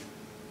beautify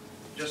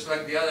just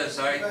like the other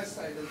side? West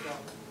side as well.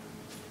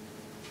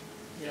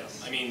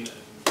 Yes. I mean,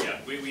 yeah,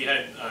 we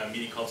had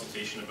meeting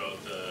consultation about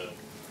the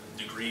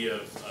degree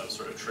of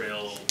sort of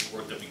trail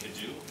work that we could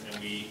do, and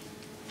we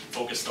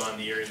focused on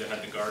the area that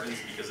had the gardens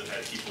because it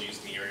had people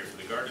using the area for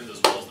the gardens,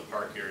 as well as the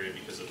park area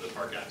because of the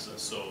park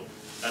access. So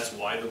that's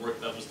why the work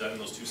that was done in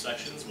those 2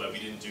 sections, what we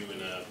didn't do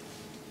in a,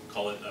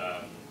 call it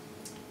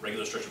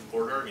regular stretch of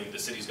corridor. I mean, the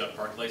city's got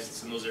park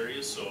license in those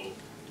areas, so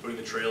putting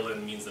the trail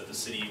in means that the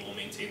city will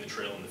maintain the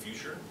trail in the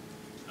future.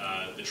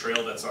 The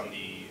trail that's on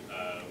the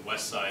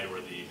west side, or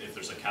if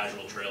there's a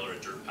casual trail or a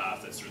dirt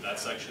path that's through that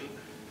section,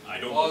 I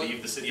don't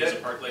believe the city has a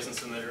park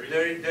license in that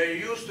area. There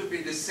used to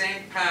be the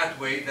same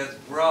pathway that's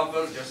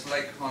gravel, just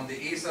like on the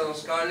east side of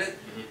Scarlett,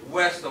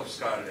 west of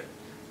Scarlett.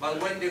 But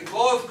when the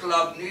golf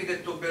club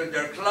needed to build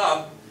their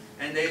club,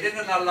 and they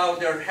didn't allow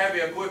their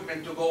heavy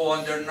equipment to go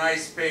on their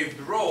nice paved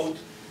road,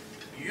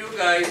 you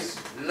guys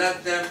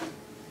let them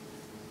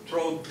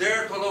throw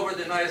dirt all over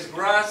the nice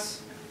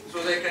grass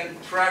so they can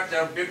track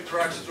their big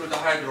trucks through the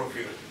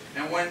hydrofield.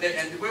 And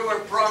we were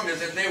promised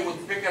that they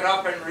would pick it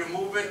up and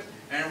remove it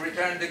and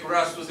return the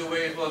grass to the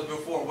way it was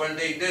before. When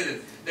they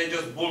didn't, they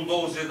just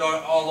bulldozed it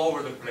all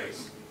over the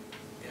place.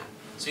 Yeah.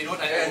 So you know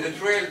what? And the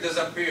trail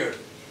disappeared.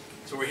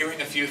 So we're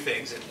hearing a few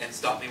things, and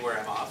stop me where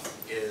I'm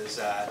off, is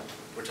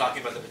we're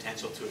talking about the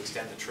potential to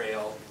extend the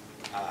trail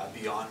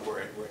beyond where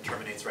it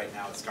terminates right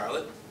now at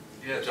Scarlet.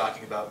 Yes. We're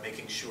talking about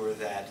making sure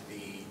that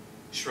the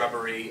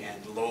shrubbery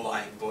and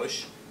low-lying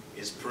bush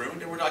is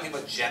pruned, and we're talking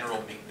about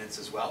general maintenance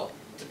as well,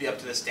 to be up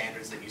to the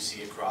standards that you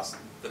see across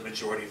the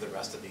majority of the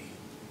rest of the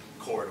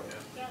corridor.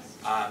 Yes.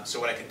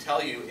 So what I can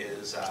tell you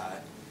is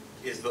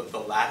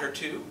the latter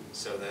two,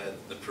 so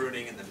the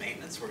pruning and the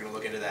maintenance, we're going to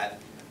look into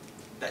that.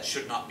 That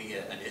should not be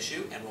an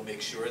issue, and we'll make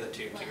sure that,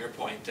 to your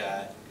point,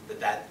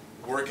 that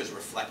work is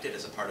reflected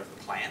as a part of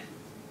the plan.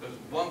 There's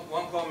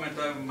one comment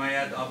I might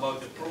add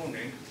about the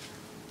pruning.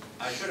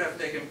 I should have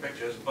taken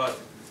pictures, but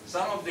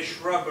some of the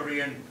shrubbery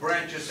and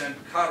branches and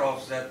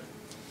cut-offs that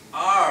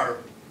are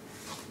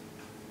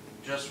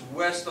just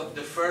west of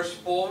the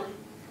first pole,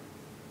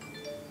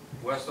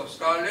 west of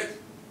Scarlet,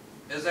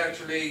 is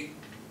actually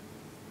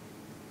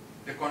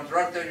the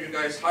contractor you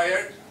guys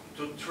hired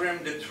to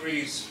trim the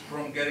trees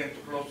from getting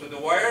too close to the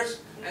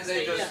wires, and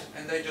they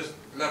just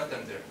left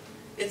them there.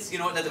 It's, you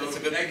know, that's a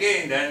good.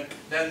 Again,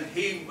 then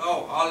he,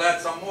 oh, I'll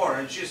add some more,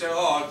 and she said,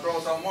 oh, I'll throw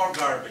some more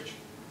garbage,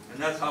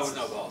 and that's how it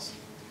snowballs.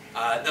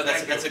 No,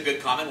 that's a good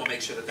comment. We'll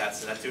make sure that that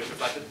too is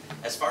reflected.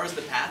 As far as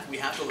the path, we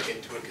have to look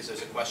into it because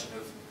there's a question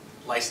of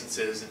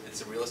licenses and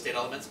some real estate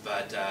elements,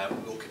 but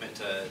we'll commit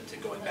to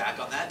going back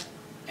on that,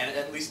 and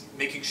at least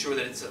making sure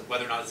that it's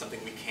whether or not it's something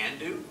we can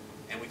do,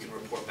 and we can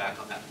report back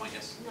on that point.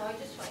 Yes. No, I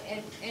just want,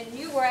 and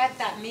you were at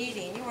that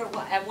meeting. You were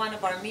at one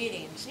of our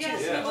meetings too.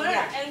 Yes, Yeah. we were,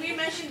 and we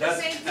mentioned the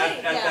same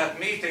thing. At that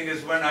meeting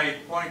is when I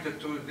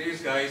pointed to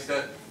these guys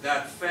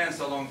that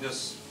fence along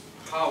this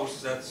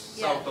house that's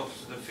south of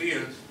the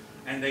field,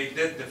 and they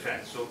did the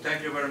fence. So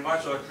thank you very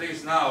much. So at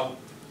least now,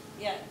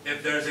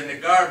 if there's any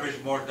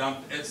garbage more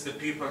dumped, it's the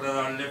people that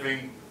are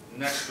living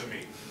next to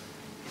me,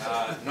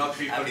 not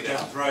people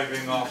just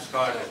driving off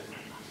Scarlet.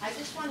 I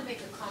just want to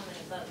make a comment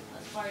about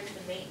as far as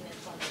the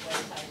maintenance on the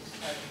west side of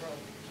Scarlet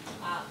Road.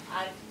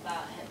 I've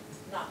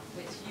not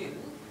with you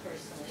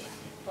personally,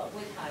 but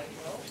with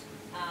Hydro,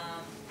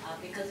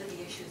 because of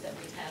the issues that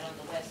we've had on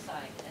the west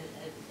side,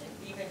 and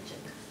even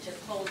to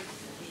close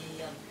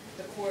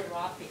the corridor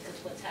off, because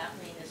what's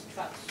happening is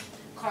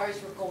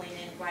cars were going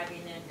in,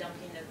 driving in,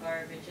 dumping their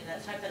garbage, and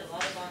that's, I've had a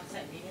lot of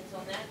on-site meetings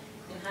on that,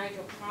 and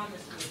Hydro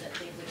promised me that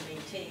they would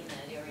maintain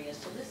that area,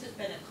 so this has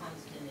been a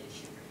constant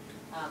issue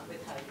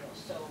with Hydro.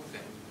 So,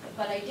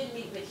 but I didn't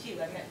meet with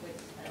you, I met with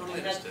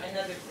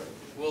another group.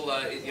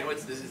 Well, you know,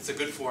 it's a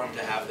good forum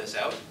to have this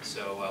out,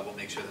 so we'll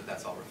make sure that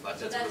that's all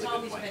reflected. So that's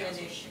always been an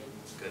issue.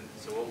 Good,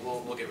 so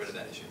we'll get rid of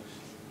that issue.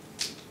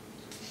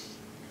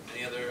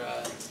 Any other?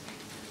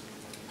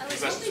 I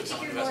was hoping to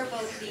hear more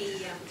about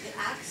the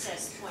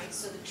access points,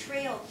 so the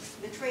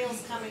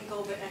trails come and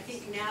go, but I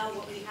think now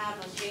what we have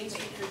on James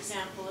Street, for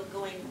example,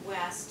 going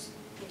west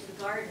into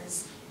the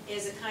gardens,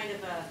 is a kind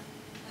of a,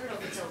 I don't know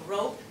if it's a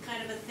rope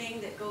kind of a thing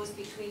that goes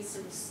between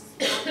some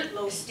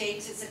low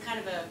stakes. It's a kind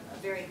of a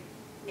very,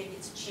 maybe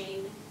it's a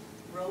chain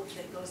rope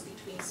that goes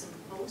between some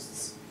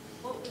posts.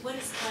 What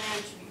is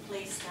planned to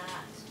replace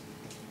that?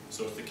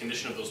 So if the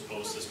condition of those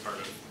posts is part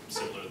of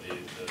similar the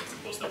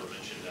posts that were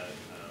mentioned at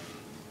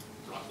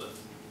Rockcliffe,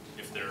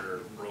 if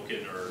they're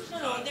broken or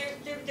No,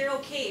 they're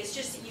okay. It's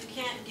just that you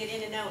can't get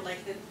in and out.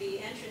 Like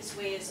the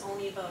entranceway is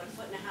only about 1.5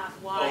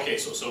 feet wide. Okay,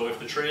 so if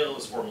the trail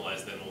is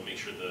formalized, then we'll make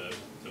sure the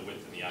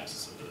width and the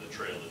axis of the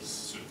trail is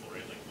suitable,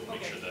 right? Like we'll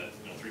make sure that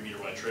 3 meter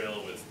wide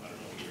trail with I don't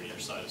know, a meter on either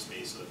side of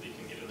space so that they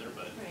can get in there.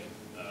 But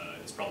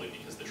it's probably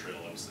because the trail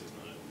obviously is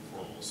not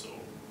formal, so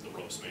the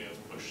ropes may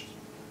have pushed.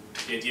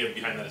 The idea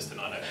behind that is to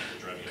not have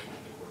people driving up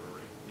the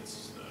corridor, right?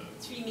 It's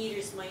 3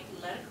 meters might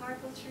let a car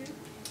go through.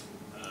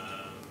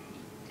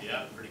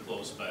 Yeah, pretty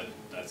close, but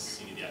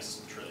you need the access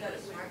to the trail. Got a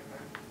smart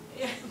car.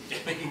 Yeah,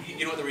 but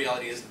you know what the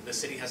reality is? The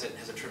city has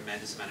a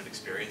tremendous amount of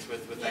experience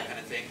with that kind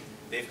of thing.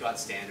 They've got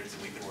standards,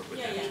 and we can work with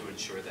them to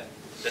ensure that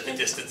the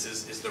distance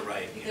is the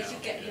right. Because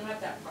you have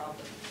that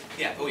problem.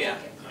 Yeah. Oh yeah.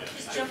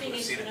 Just jumping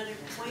into another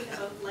point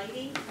about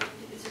lighting.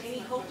 Is there any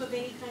hope of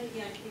any kind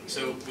of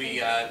So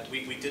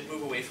we did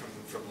move away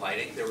from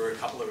lighting. There were a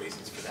couple of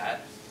reasons for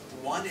that.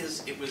 One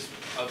is it was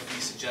of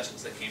the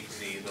suggestions that came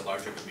from the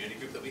larger community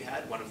group that we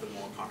had, one of the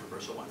more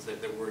controversial ones.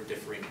 There were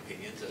differing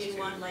opinions as to... You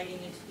didn't want lighting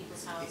into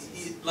people's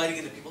houses? Lighting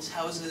into people's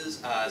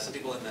houses. Some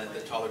people in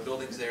the taller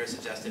buildings there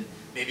suggested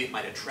maybe it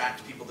might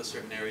attract people to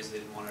certain areas they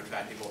didn't want to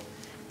attract people.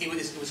 It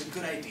was a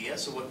good idea,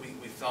 so what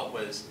we felt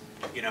was,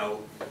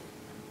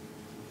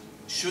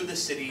 should the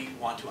city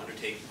want to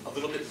undertake a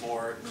little bit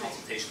more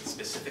consultation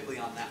specifically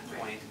on that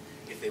point,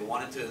 if they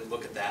wanted to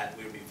look at that,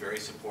 we would be very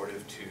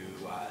supportive to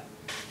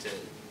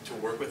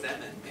work with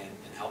them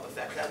and help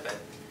affect that. But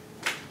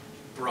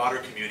broader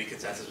community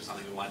consensus was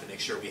something we wanted to make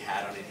sure we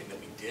had on anything that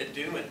we did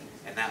do,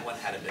 and that one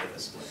had a bit of a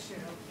split. Sure,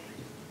 okay.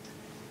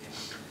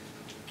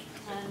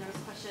 And there was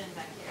a question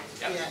back here.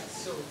 Yep. Yeah,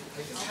 so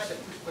I just had a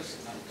quick question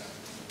on that.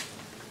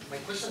 My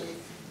question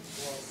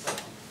was,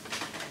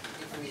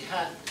 if we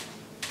had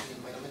the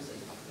environmental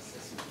impact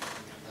assessment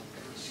that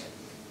can be shared.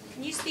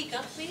 Can you speak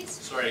up, please?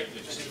 Sorry,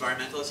 just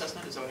environmental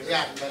assessment, is that what you're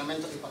Yeah,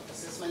 environmental impact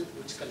assessment,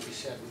 which can be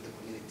shared with the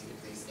community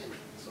if there is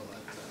any. So that,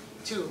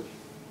 two,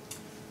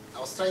 I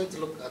was trying to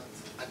look at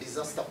a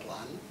disaster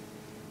plan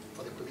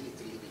for the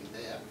community living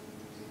there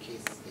in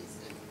case there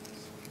is any.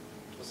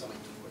 Those are my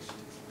two questions.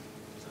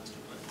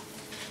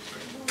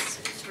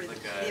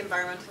 Like The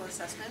environmental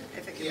assessment,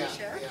 if it can be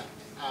shared?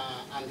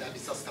 Yeah, and a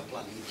disaster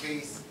plan in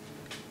case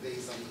there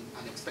is an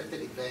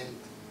unexpected event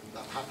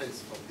that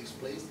happens from this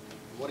place.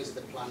 What is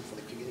the plan for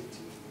the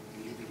community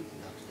living in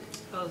that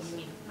place? Oh, you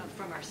mean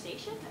from our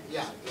station?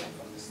 Yeah,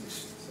 from the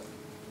station. So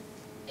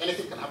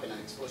anything can happen, an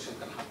explosion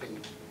can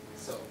happen.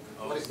 So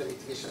what is the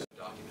mitigation?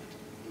 document?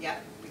 Yeah,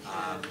 we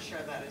can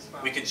share that as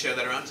well. We can share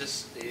that around.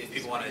 Just if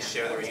people want to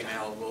share their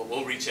email,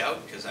 we'll reach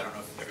out, because I don't know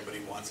if everybody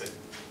wants an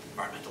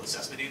environmental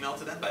assessment email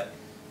to them, but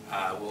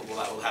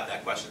we'll have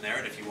that question there,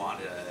 and if you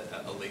want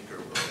a link or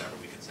whatever,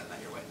 we can send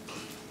that your way.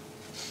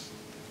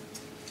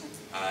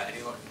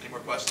 Any more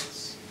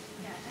questions?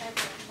 Yeah, I have a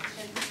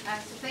question.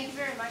 So thank you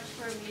very much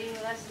for meeting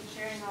with us and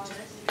sharing all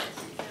this.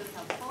 It's really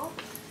helpful.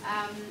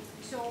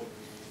 So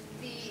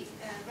the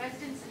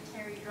residents of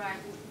Terry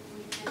Drive,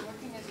 we've been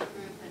working as a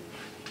group and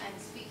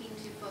speaking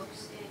to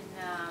folks in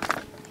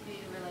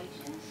community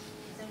relations.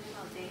 Is somebody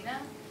called Dana?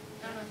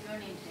 I don't know if your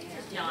name's Dana.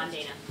 No, I'm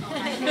Dana.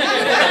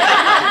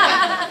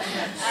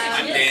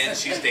 I'm Dan,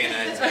 she's Dana.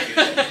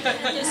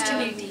 There's too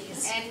many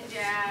D's. And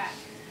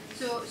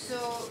so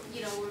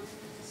you know, we're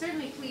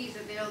certainly pleased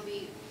that there'll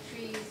be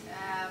trees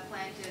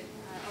planted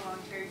along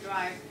Terry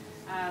Drive.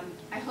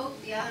 I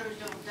hope the others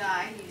don't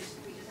die. We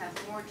just have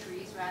more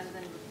trees rather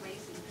than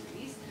replacing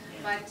trees.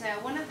 But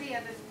one of the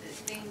other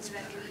things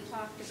that we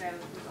talked about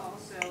was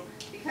also,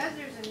 because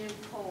there's a new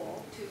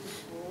pole, two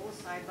poles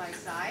side by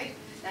side,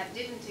 that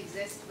didn't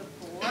exist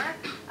before,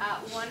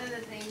 one of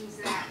the things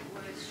that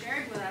was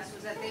shared with us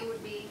was that there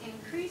would be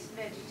increased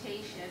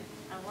vegetation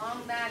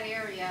along that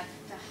area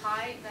to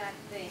hide that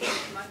thing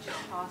as much as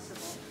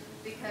possible.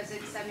 Because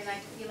it's, I mean, I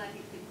feel like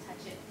you can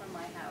touch it from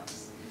my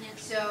house.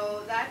 Yes.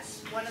 So that's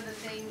one of the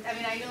things, I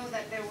mean, I know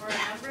that there were a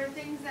number of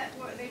things that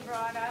they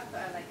brought up,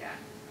 like a,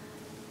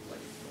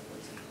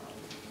 what's it called?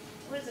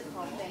 What is it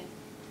called thing?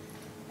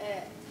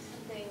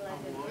 Something like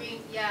a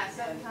green, yeah,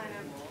 some kind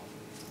of,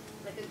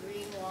 like a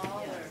green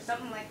wall or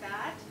something like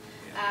that.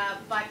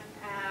 But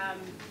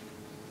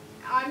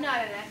I'm not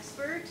an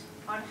expert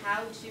on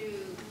how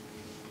to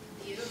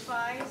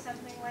beautify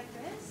something like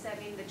this. I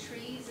mean, the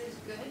trees is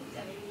good.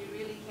 I mean, you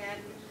really can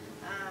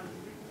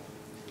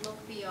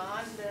look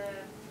beyond the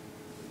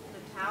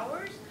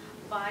towers.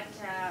 But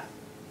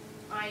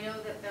I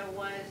know that there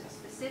was a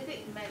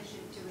specific mention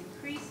to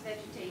increase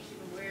vegetation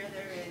where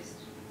there is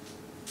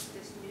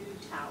this new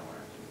tower.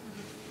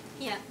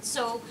 Yeah,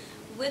 so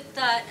with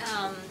that,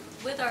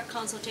 with our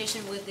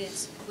consultation with the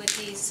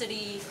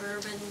city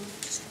urban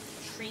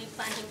tree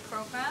planting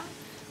program,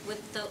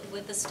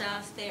 with the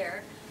staff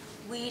there,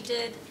 we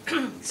did,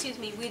 excuse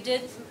me, we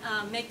did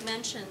make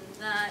mention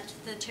that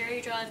the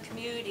Terry Drive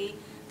community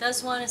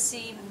does want to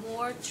see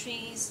more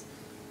trees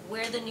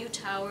where the new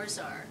towers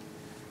are.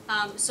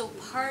 So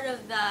part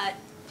of that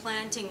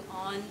planting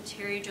on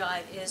Terry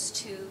Drive is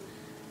to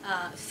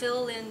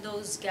fill in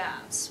those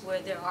gaps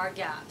where there are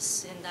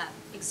gaps in that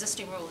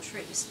existing row of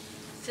trees.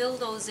 Fill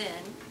those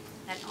in,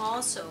 and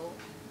also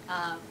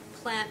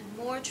plant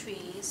more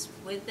trees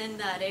within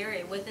that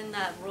area, within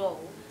that row,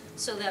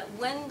 so that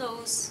when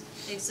those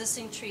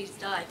existing trees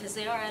die, because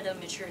they are at a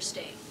mature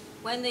state,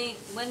 when they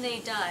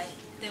die,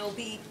 there will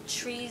be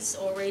trees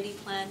already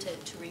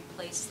planted to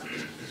replace them.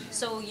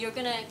 So you're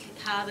going to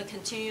have a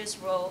continuous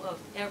row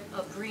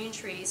of green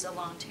trees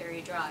along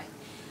Terry Drive.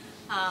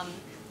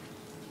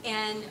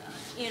 And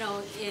you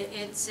know,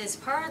 it's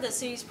part of the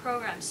city's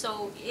program.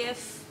 So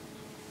if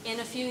in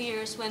a few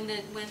years, when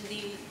the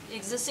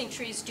existing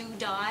trees do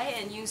die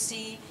and you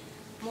see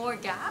more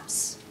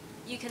gaps,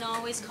 you can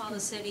always call the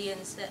city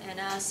and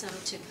ask them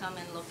to come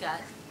and look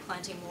at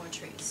planting more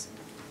trees,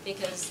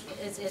 because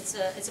it's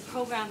a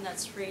program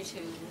that's free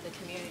to the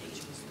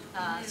community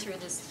through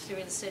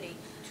the city.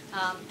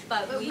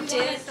 But we want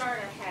did to start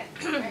ahead,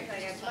 right?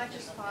 Like as much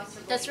as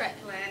possible. That's right.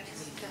 Plant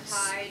to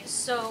hide.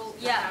 So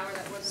the yeah, tower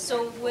that wasn't so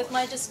there with before.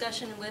 my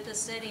discussion with the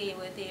city,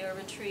 with the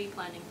Urban Tree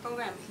Planting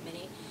Program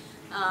Committee,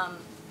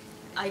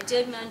 I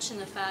did mention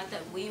the fact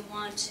that we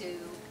want to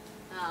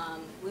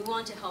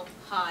help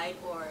hide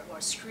or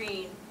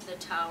screen the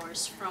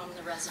towers from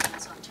the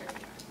residents on Terry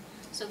Drive.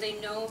 So they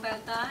know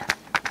about that.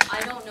 I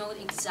don't know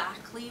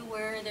exactly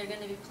where they're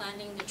gonna be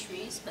planting the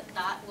trees, but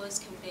that was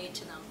conveyed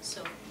to them,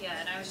 so. Yeah,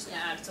 and I was just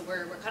gonna add, so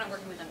we're kind of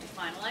working with them to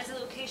finalize the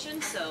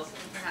location, so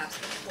perhaps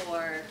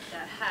before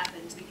that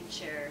happens, we can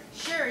share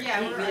Sure,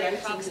 yeah, the we're,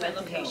 approximate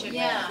location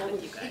Yeah.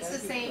 with you guys. it's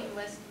the same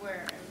list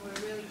where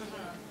we're really keen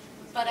on.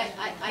 But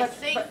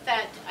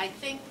I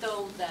think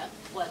though that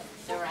what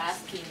they're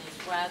asking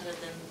is rather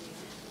than,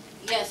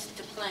 yes,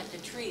 to plant the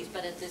trees,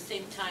 but at the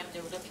same time,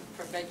 they're looking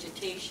for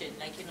vegetation,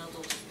 like, you know,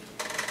 those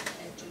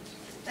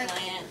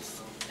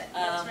plants.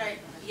 That's right.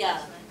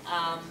 Yeah,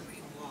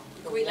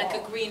 green, like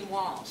a green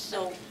wall.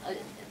 So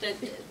the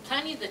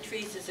planting the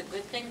trees is a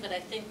good thing, but I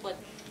think what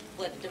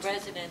the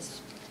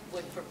residents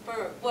would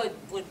prefer,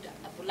 would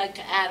like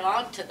to add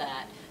on to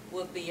that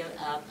would be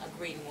a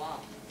green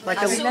wall. Like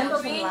I a, remember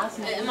from last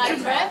meeting. Am I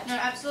correct? No,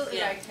 absolutely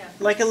Yeah. right, Tim.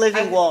 like a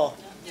living wall.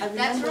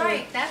 That's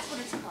right, that's what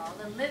it's called,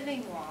 a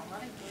living wall, not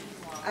a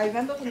green wall. I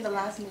remember from the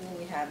last meeting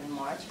we had in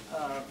March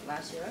of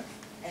last year,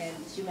 and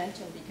you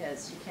mentioned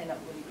because you cannot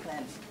really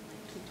plant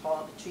too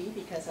tall of a tree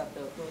because of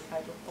those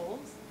hydro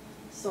poles.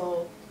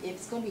 So if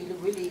it's going to be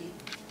really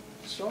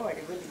short,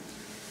 it really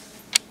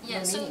Yeah,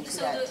 no so, meaning to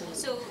so that the, too.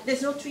 so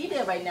There's no tree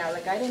there right now.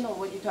 Like I don't know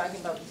what you're talking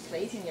about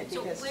displacing it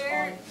So because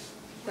where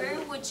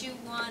on would you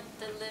want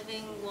the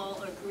living wall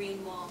or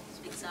green wall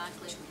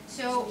exactly?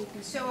 So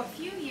a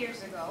few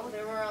years ago,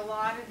 there were a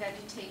lot of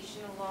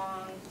vegetation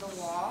along the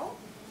wall.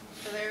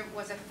 So there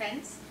was a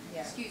fence,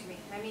 Yeah. excuse me,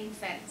 I mean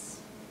fence.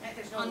 Right,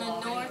 there's no On the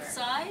wall north anywhere.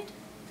 side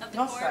of the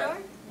north corridor?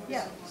 side.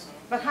 Yeah,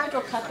 but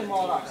hydro cut them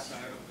all off.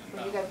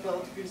 When you got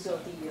rebuilt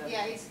the.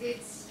 Yeah, it's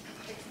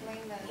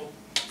explain that.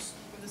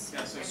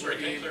 Yeah, so Sorry,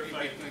 can you in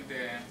clarify? between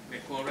the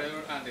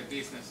corridor and the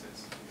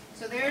businesses.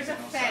 So there's a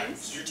On the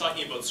fence. So you're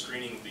talking about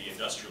screening the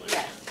industrial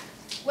area?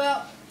 Yes.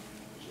 Well,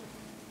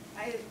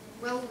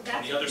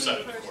 that's the what other we side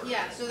of the first, corridor.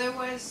 yeah,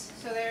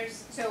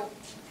 so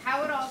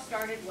how it all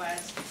started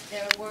was,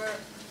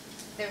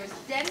 there was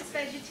dense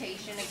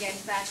vegetation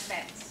against that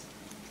fence,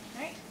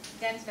 right?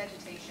 Dense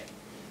vegetation.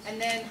 And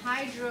then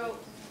hydro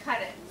cut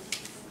it,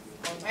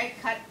 right,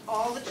 cut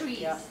all the trees.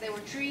 Yeah. There were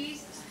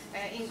trees,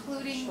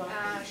 including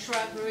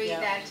shrubbery Yeah.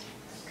 that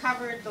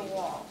covered the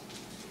wall.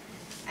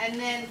 And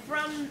then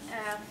from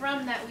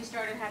that, we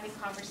started having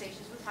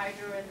conversations with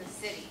Hydro and the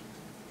city.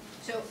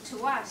 So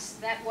to us,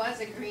 that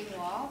was a green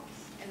wall,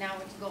 and now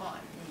it's gone,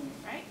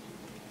 right?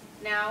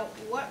 Now,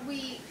 what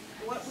we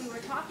were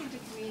talking to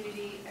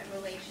community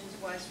relations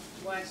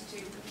was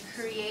to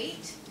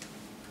create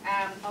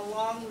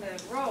along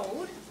the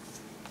road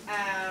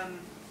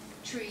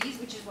trees,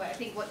 which is what I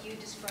think what you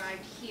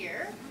described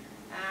here,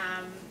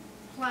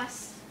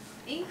 plus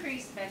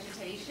increased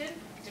vegetation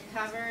to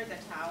cover the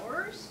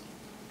towers.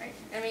 Right?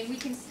 I mean, we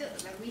can still,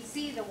 we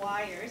see the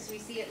wires, we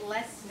see it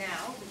less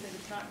now because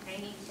it's not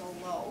hanging so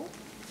low.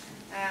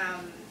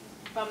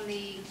 From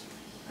the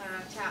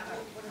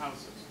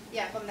Houses.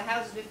 yeah, from the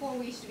houses. Before,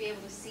 we used to be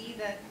able to see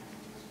the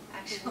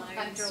actual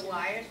contour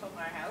wires from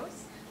our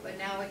house, but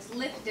now it's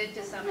lifted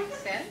to some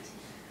extent.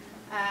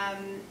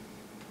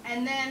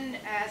 And then,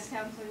 as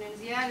Councilor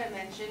Nunziata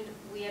mentioned,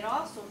 we had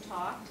also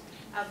talked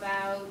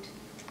about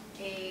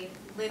a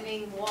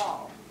living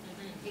wall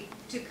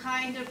to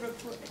kind of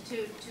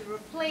to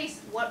replace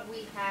what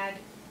we had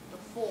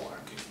before.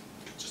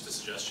 Just a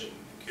suggestion,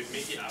 could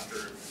maybe after,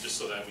 just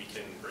so that we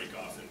can break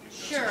off and give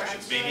Sure,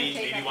 questions, I'm sure it'd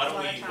take maybe up why a don't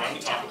lot we, of why don't we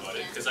time, talk about it?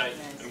 yeah. Because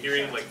I'm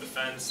hearing like the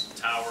fence,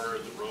 tower,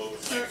 the road.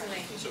 like, Certainly.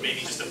 So maybe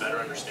just to better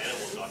understand it,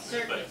 we'll talk through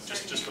it, but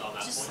Certainly, just on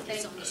that Just point.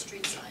 it's on the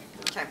street side.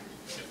 Okay.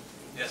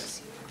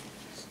 Yes.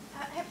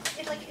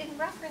 Like in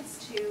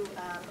reference to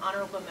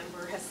Honorable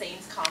Member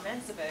Hussain's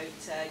comments about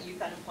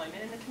youth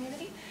unemployment in the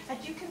community,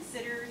 had you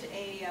considered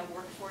a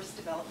workforce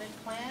development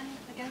plan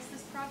against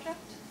this project?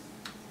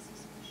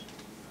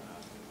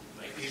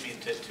 Like, you mean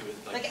to it,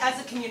 Like as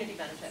a community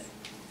benefit?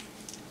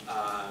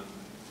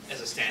 as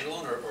a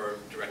standalone or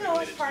directly No, as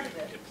related part of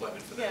to it.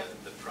 employment for Yeah.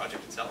 the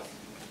project itself?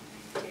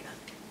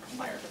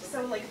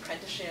 So like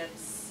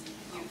apprenticeships,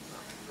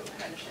 youth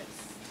apprenticeships,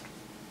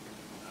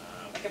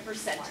 like a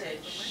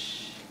percentage?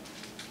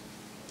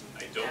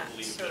 I don't Yeah,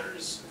 believe so-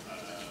 there's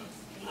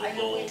I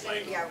know local, we've-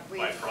 like, yeah, we-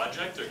 by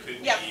project, or could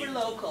be. Yeah, for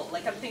local,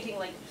 like I'm thinking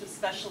like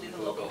especially the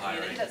local Local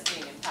community hiring. that's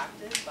being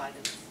impacted by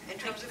this. In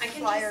terms of I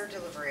can flyer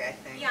delivery, I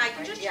think. Yeah, I can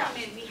right? just Yeah.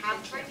 chime in. We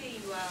have tried to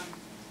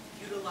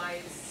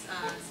utilize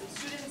some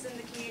students in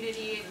the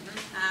community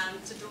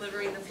to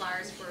delivering the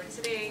flyers for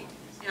today.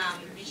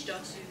 Reached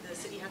out to the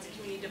city heads of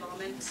community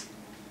development.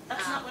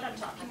 That's not what I'm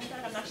talking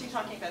about, I'm actually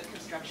talking about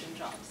construction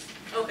jobs.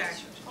 Okay.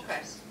 Okay.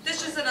 This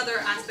is just another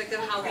aspect of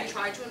how we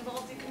try to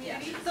involve the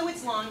community. So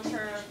it's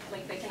long-term,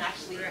 like they can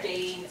actually Right.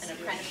 gain an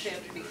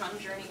apprenticeship, become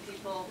journey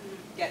people,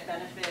 get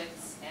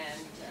benefits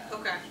and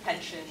Okay.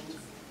 pensions,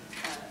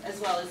 as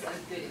well as a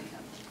good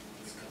income.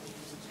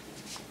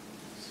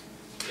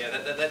 Yeah,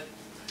 that,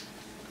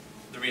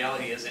 the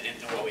reality is, and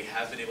while we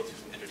have been able to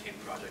entertain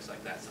projects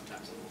like that,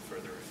 sometimes a little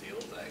further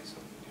afield, like so,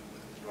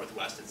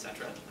 Northwest, et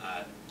cetera,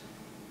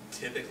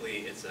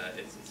 typically it's a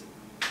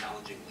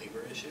challenging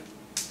labor issue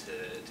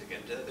to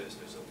get into. There's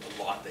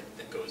a lot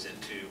that goes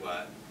into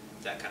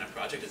that kind of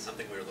project. It's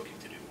something we're looking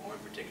to do more, in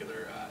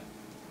particular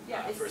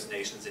Yeah, it's- First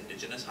Nations,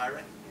 Indigenous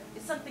hiring.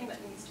 It's something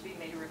that needs to be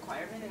made a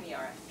requirement in the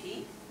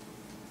RFP.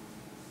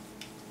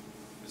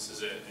 This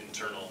is an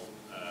internal,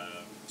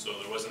 so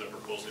there wasn't a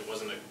proposal, it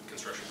wasn't a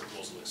construction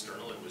proposal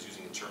external, it was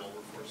using internal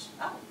workforce.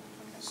 Oh,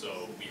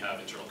 So we have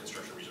internal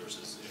construction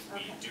resources. If we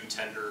Okay. do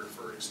tender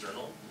for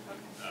external,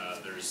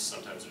 okay.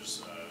 sometimes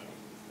there's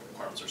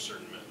requirements or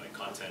certain like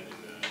content in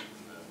the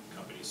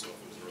company. So if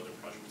it was a northern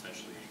project,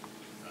 potentially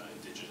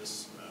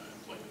Indigenous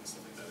employment,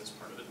 stuff like that is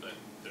part of it. But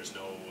there's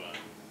no,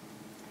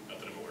 not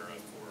that I'm aware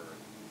of for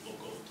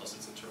local, plus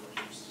it's internal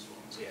use as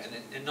well. So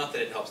yeah, and not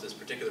that it helps this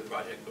particular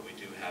project, but we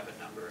do have a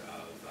number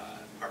of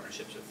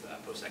partnerships with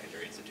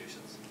post-secondary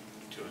institutions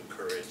to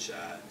encourage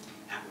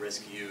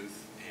at-risk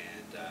youth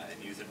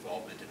and youth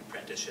involvement in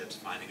apprenticeships,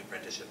 finding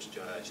apprenticeships,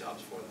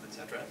 jobs for them,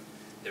 etc.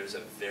 There's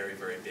a very,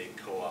 very big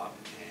co-op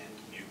and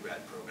new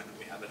grad program that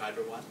we have at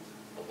Hydro One.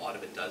 A lot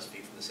of it does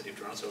feed from the City of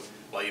Toronto. So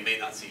while you may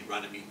not see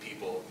Runnymede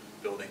people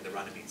building the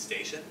Runnymede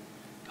station,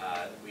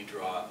 we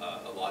draw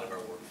a lot of our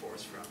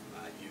workforce from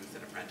youth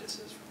and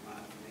apprentices from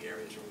the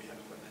areas where we have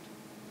equipment.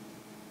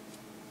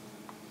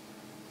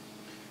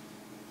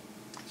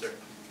 Sir?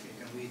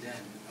 Can we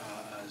then,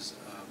 as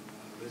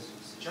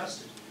resident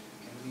suggested,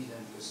 can we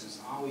then, because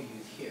since our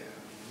youth here,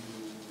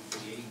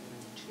 will be able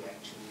to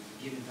actually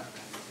be given that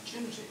kind of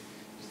opportunity?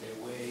 Is there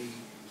a way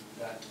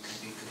that can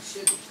be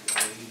considered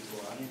for our youth who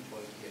are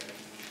unemployed here,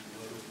 in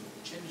order for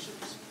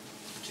opportunities,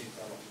 to take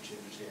that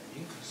opportunity and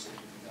be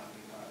considered in that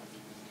regard?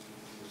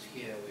 Because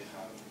here we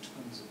have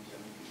tons of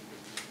young people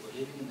who are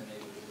living in the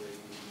neighborhood where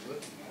we're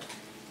working at,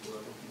 who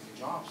are looking for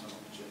jobs and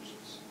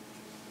opportunities.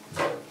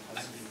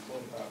 Has it been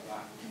thought about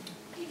that?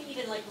 Maybe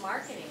even like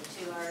marketing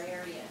to our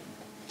area,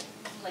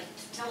 like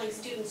telling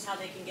students how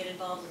they can get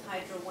involved with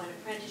Hydro One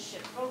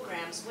apprenticeship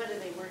programs, whether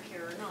they work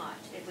here or not.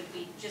 It would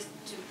be just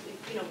to,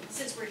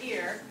 since we're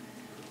here,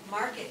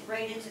 market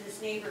right into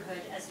this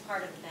neighborhood as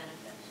part of the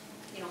benefit.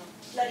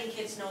 Letting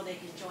kids know they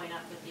can join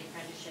up with the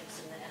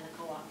apprenticeships and the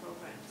co-op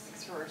programs.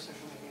 Through our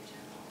social media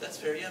channel. That's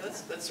fair, yeah,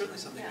 that's certainly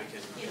something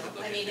we can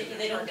look into.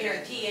 They don't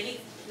guarantee any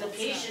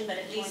location, but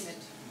at least,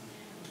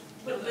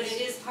 but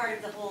it is part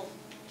of the whole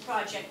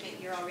project that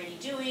you're already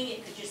doing.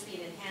 It could just be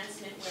an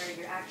enhancement where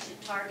you're actually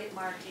target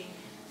marketing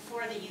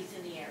for the youth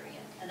in the area.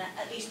 And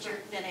at least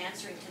you're then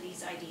answering to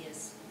these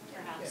ideas,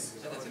 perhaps.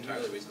 Yeah, that's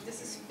entirely reasonable.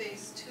 This is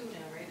phase 2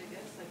 now, right, I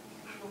guess? Like,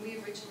 when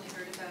we originally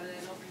heard about it,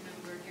 I don't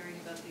remember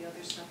hearing about the other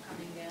stuff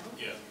coming down.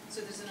 Yeah.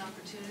 So there's an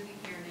opportunity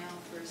here now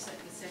for the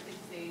second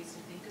phase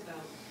to think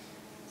about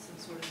some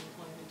sort of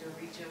employment or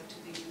reach out to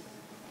the youth.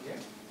 Yeah.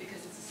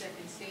 Because it's a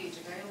second stage.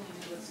 Like, I only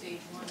knew about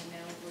stage 1 and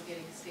now we're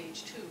getting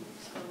stage 2.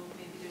 So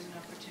maybe there's an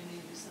opportunity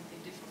to do something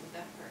different with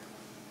that part.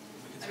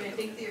 I mean, I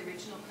think the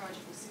original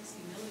project was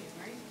 60 million,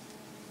 right?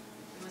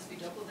 It must be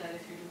double that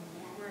if you're doing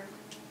more work.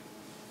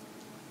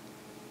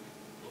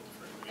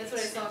 That's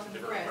what I saw from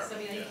the press. I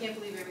mean, you can't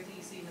believe everything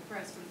you see in the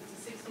press, but if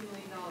it's a $60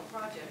 million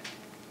project,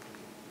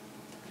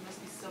 there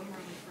must be some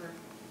room for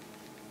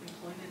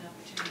employment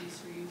opportunities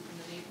for youth in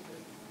the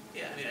neighborhood.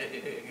 Yeah, I mean,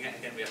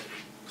 again, we have to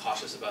be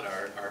cautious about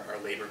our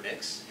labor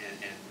mix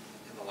and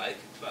the like,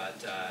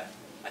 but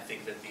I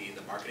think that the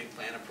marketing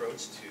plan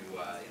approach to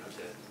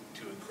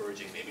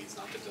encouraging, maybe it's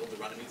not to build the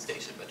Runnymede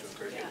station, but to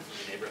encourage people from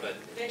the neighborhood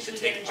to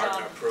take part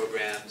in our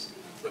programs,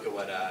 look at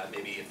what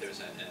maybe if there's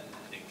an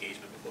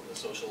engagement with local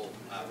social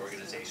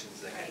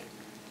organizations that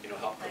can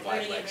help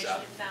provide legs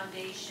up.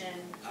 Foundation.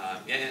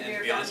 And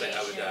to be honest,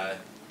 I would.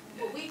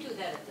 Well, we do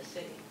that at the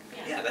city.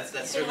 Yeah, that's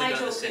certainly done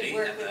in the city,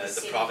 and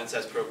the province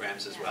has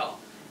programs as well.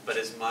 But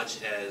as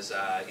much as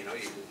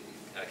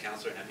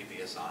Councillor and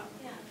MPP Hassan,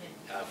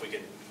 if we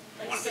can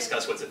want to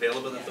discuss what's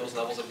available at those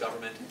levels of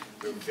government,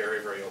 we're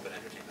very, very open to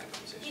entertain that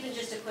conversation. Even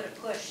just to put a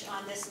push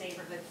on this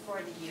neighborhood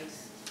for the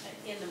youth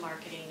in the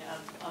marketing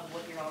of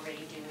what you're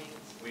already doing.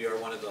 We are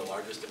one of the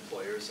largest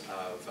employers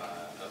of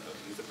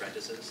youth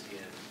apprentices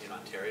in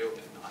Ontario,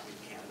 if not in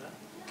Canada.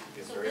 We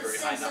have very, very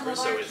high numbers.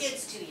 So let's send some of our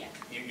kids to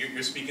you.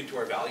 You're speaking to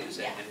our values,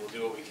 and we'll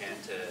do what we can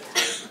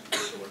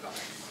to work on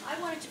that. I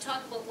wanted to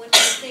talk about one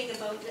more thing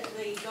about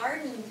the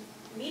garden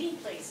meeting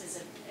place is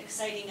an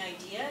exciting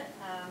idea.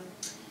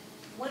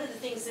 One of the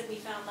things that we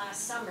found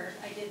last summer,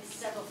 I did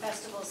several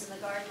festivals in the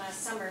garden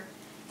last summer,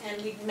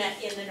 and we met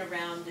in and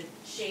around the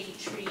shady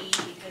tree,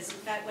 because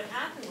in fact what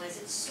happened was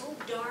it's so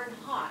darn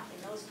hot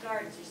in those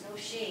gardens, there's no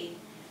shade,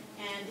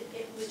 and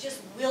it was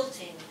just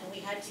wilting, and we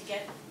had to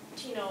get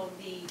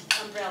the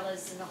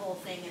umbrellas and the whole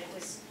thing, and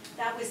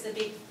that was the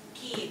big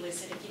key,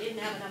 was that if you didn't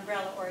have an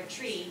umbrella or a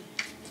tree,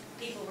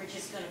 people were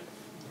just going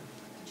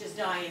to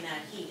die in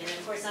that heat. And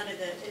of course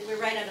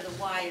we're right under the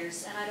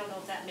wires, and I don't know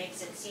if that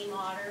makes it seem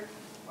hotter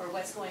or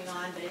what's going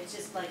on, but it's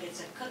just like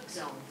it's a cook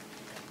zone.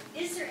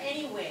 Is there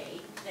any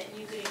way that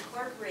you could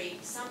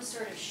incorporate some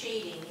sort of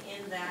shading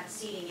in that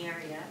seating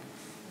area,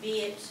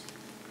 be it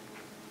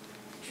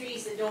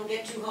trees that don't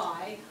get too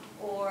high,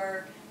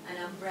 or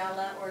an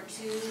umbrella or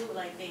two,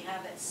 like they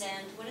have at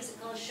what is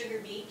it called, Sugar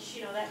Beach,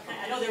 you know, that kind,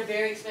 I know they're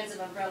very expensive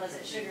umbrellas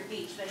at Sugar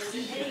Beach, but is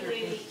it any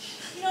way,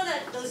 you know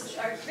that those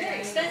are very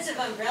expensive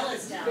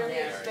umbrellas down there.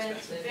 Very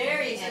expensive.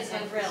 Very expensive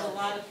And there's umbrellas. a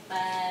lot of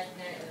bad,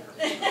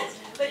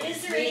 But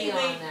is there any reading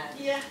way, on that.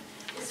 yeah,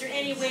 is there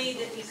any way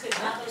that we could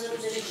have a little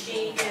bit of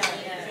shade,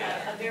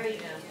 a very,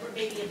 or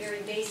maybe a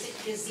very basic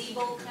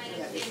gazebo kind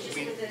of thing, just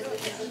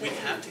with the. We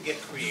have to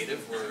get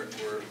creative. We're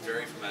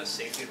very, from a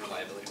safety and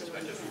reliability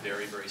perspective,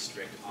 very, very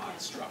strict on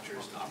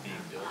structures not being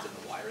built in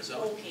the wire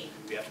zone. Okay.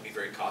 We have to be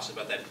very cautious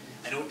about that.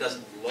 I know it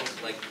doesn't look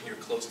like you're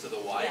close to the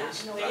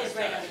wires, Yeah, no, but it is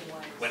right on the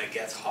wires. when it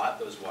gets hot,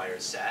 those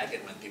wires sag,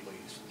 and when people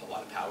use a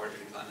lot of power to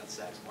decline, that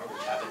sags more,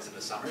 which happens in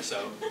the summer.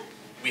 So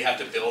we have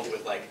to build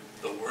with like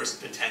the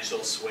worst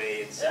potential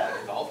sway and sag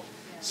involved.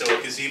 So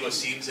a gazebo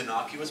seems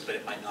innocuous, but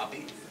it might not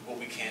be. What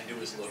we can do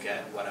is look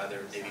at what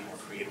other, maybe more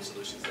creative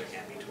solutions there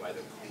can be to either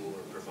cool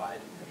or provide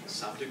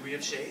some degree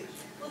of shade.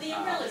 Well, the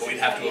umbrellas. But we'd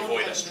have to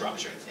avoid a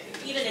structure.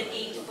 Even an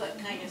 8-foot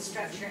kind of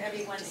structure,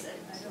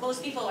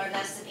 most people are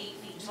less than 8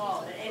 feet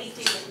tall, but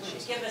anything that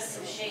would give us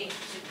some shade,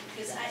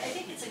 because I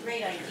think it's a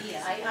great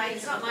idea.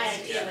 It's not my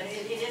idea, but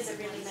it is a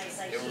really nice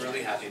idea. Yeah, we're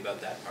really happy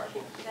about that part.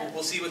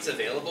 We'll see what's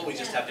available. We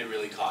just have to be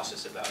really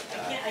cautious about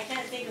I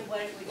can't think of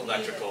what it would be.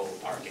 electrical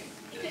parking.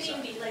 It could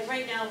even be, like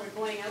right now, we're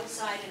going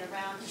outside and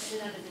around to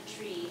sit under the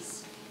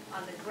trees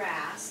on the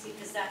grass,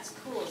 because that's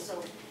cool.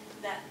 So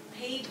that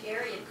paved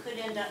area could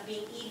end up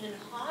being even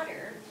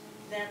hotter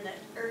than the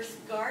earth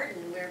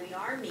garden where we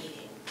are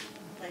meeting.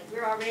 Like,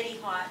 we're already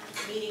hot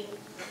meeting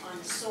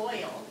on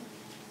soil,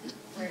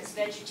 where it's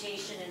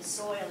vegetation and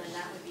soil, and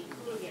that would be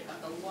cool. You've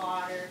got the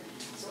water.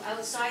 So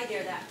outside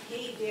there, that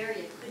paved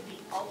area could be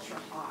ultra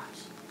hot.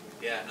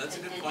 Yeah, no, that's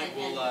a good point.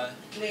 And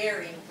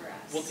glaring for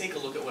us. We'll take a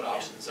look at what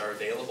options are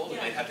available. We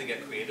Yeah. might have to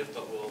get creative,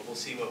 but we'll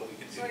see what we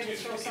can do Sorry to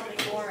throw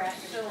something more at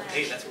you.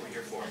 Hey, that's what we're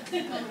here for.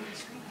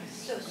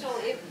 So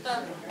if,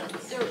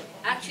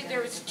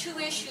 there was two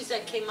issues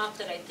that came up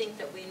that I think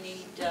that we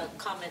need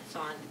comments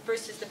on.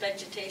 First is the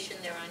vegetation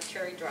there on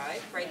Cherry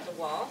Drive, right at the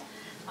wall,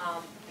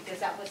 because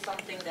that was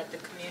something that the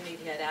community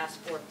had asked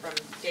for from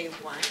day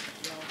one.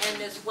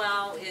 And as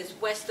well is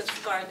west of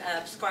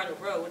Scarlet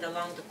Road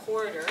along the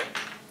corridor.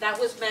 That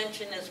was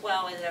mentioned as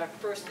well in our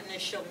first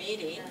initial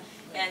meeting.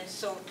 And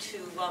so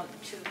to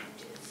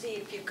see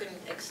if you can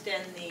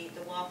extend the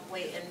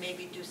walkway and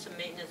maybe do some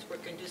maintenance work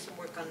and do some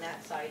work on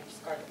that side of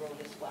Scarlet Road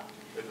as well.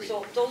 Agreed.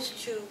 So those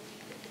two,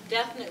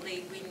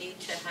 definitely we need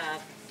to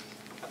have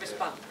a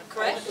response,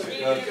 correct?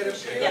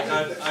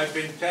 And I've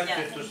been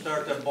tempted to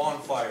start a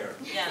bonfire,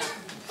 Yeah,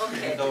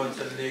 okay. even though it's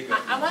illegal.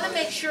 I want to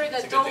make sure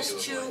that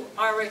those two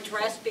are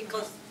addressed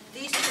because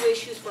these two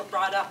issues were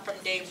brought up from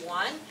day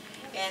one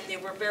and they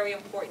were very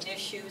important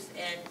issues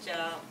and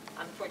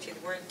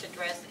unfortunately weren't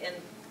addressed and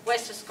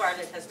west of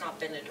Scarlet has not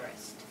been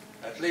addressed.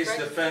 At least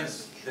the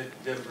fence,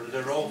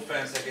 the row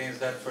fence against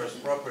that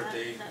first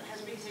property, That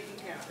has been taken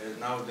care of.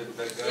 now the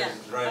Yeah. guy's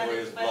driveway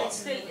is But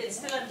blocked. it's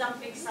still a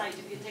dumping site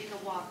if you take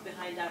a walk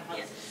behind our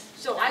houses.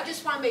 So I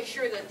just want to make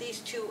sure that these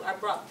two are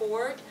brought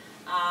forward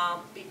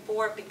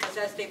before, because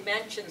as they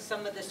mentioned,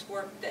 some of this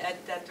work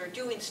that they're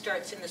doing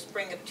starts in the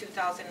spring of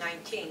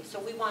 2019. So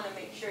we want to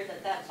make sure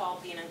that that's all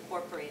being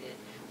incorporated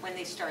when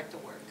they start the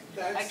work.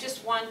 I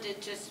just wanted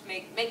to just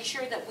make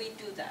sure that we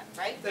do that,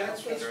 right?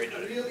 That's what's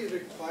really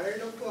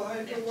required of the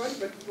Hydro one,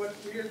 but what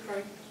we are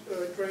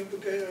trying to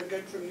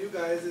get from you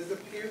guys is the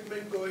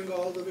pavement going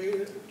all the way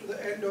to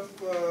the end of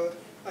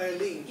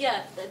Eileen.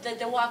 Yeah,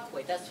 the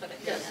walkway, that's what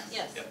it is.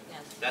 Yes, Yep.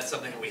 yes. That's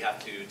something that we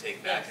have to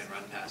take back and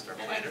run past our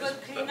And a planners. good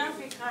but cleanup,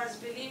 because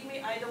believe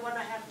me, I don't want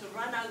to have to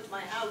run out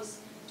my house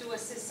to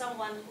assist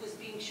someone who's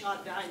being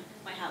shot behind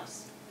my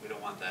house. we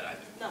don't want that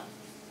either. No,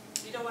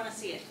 you don't want to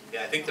see it.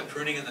 Yeah, I think the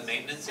pruning and the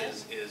maintenance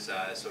is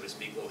so to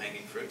speak,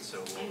 low-hanging fruit,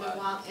 so And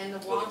we'll,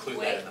 the we'll include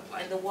that in the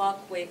plan. and the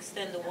walkway,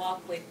 extend the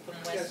walkway from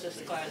west to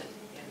Scarlet.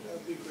 That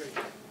would be great.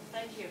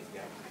 Thank you.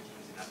 Yeah,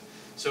 easy enough.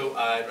 So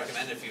I'd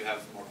recommend if you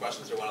have more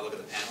questions or want to look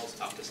at the panels,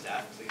 talk to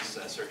staff, please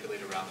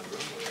circulate around the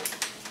room.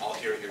 We're all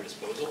here at your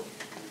disposal.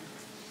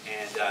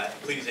 And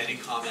please, any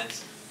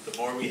comments, the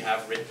more we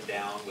have written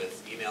down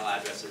with email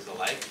addresses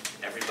alike,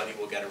 everybody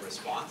will get a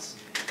response.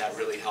 That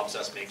really helps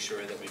us make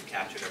sure that we've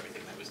captured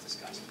everything that was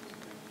discussed.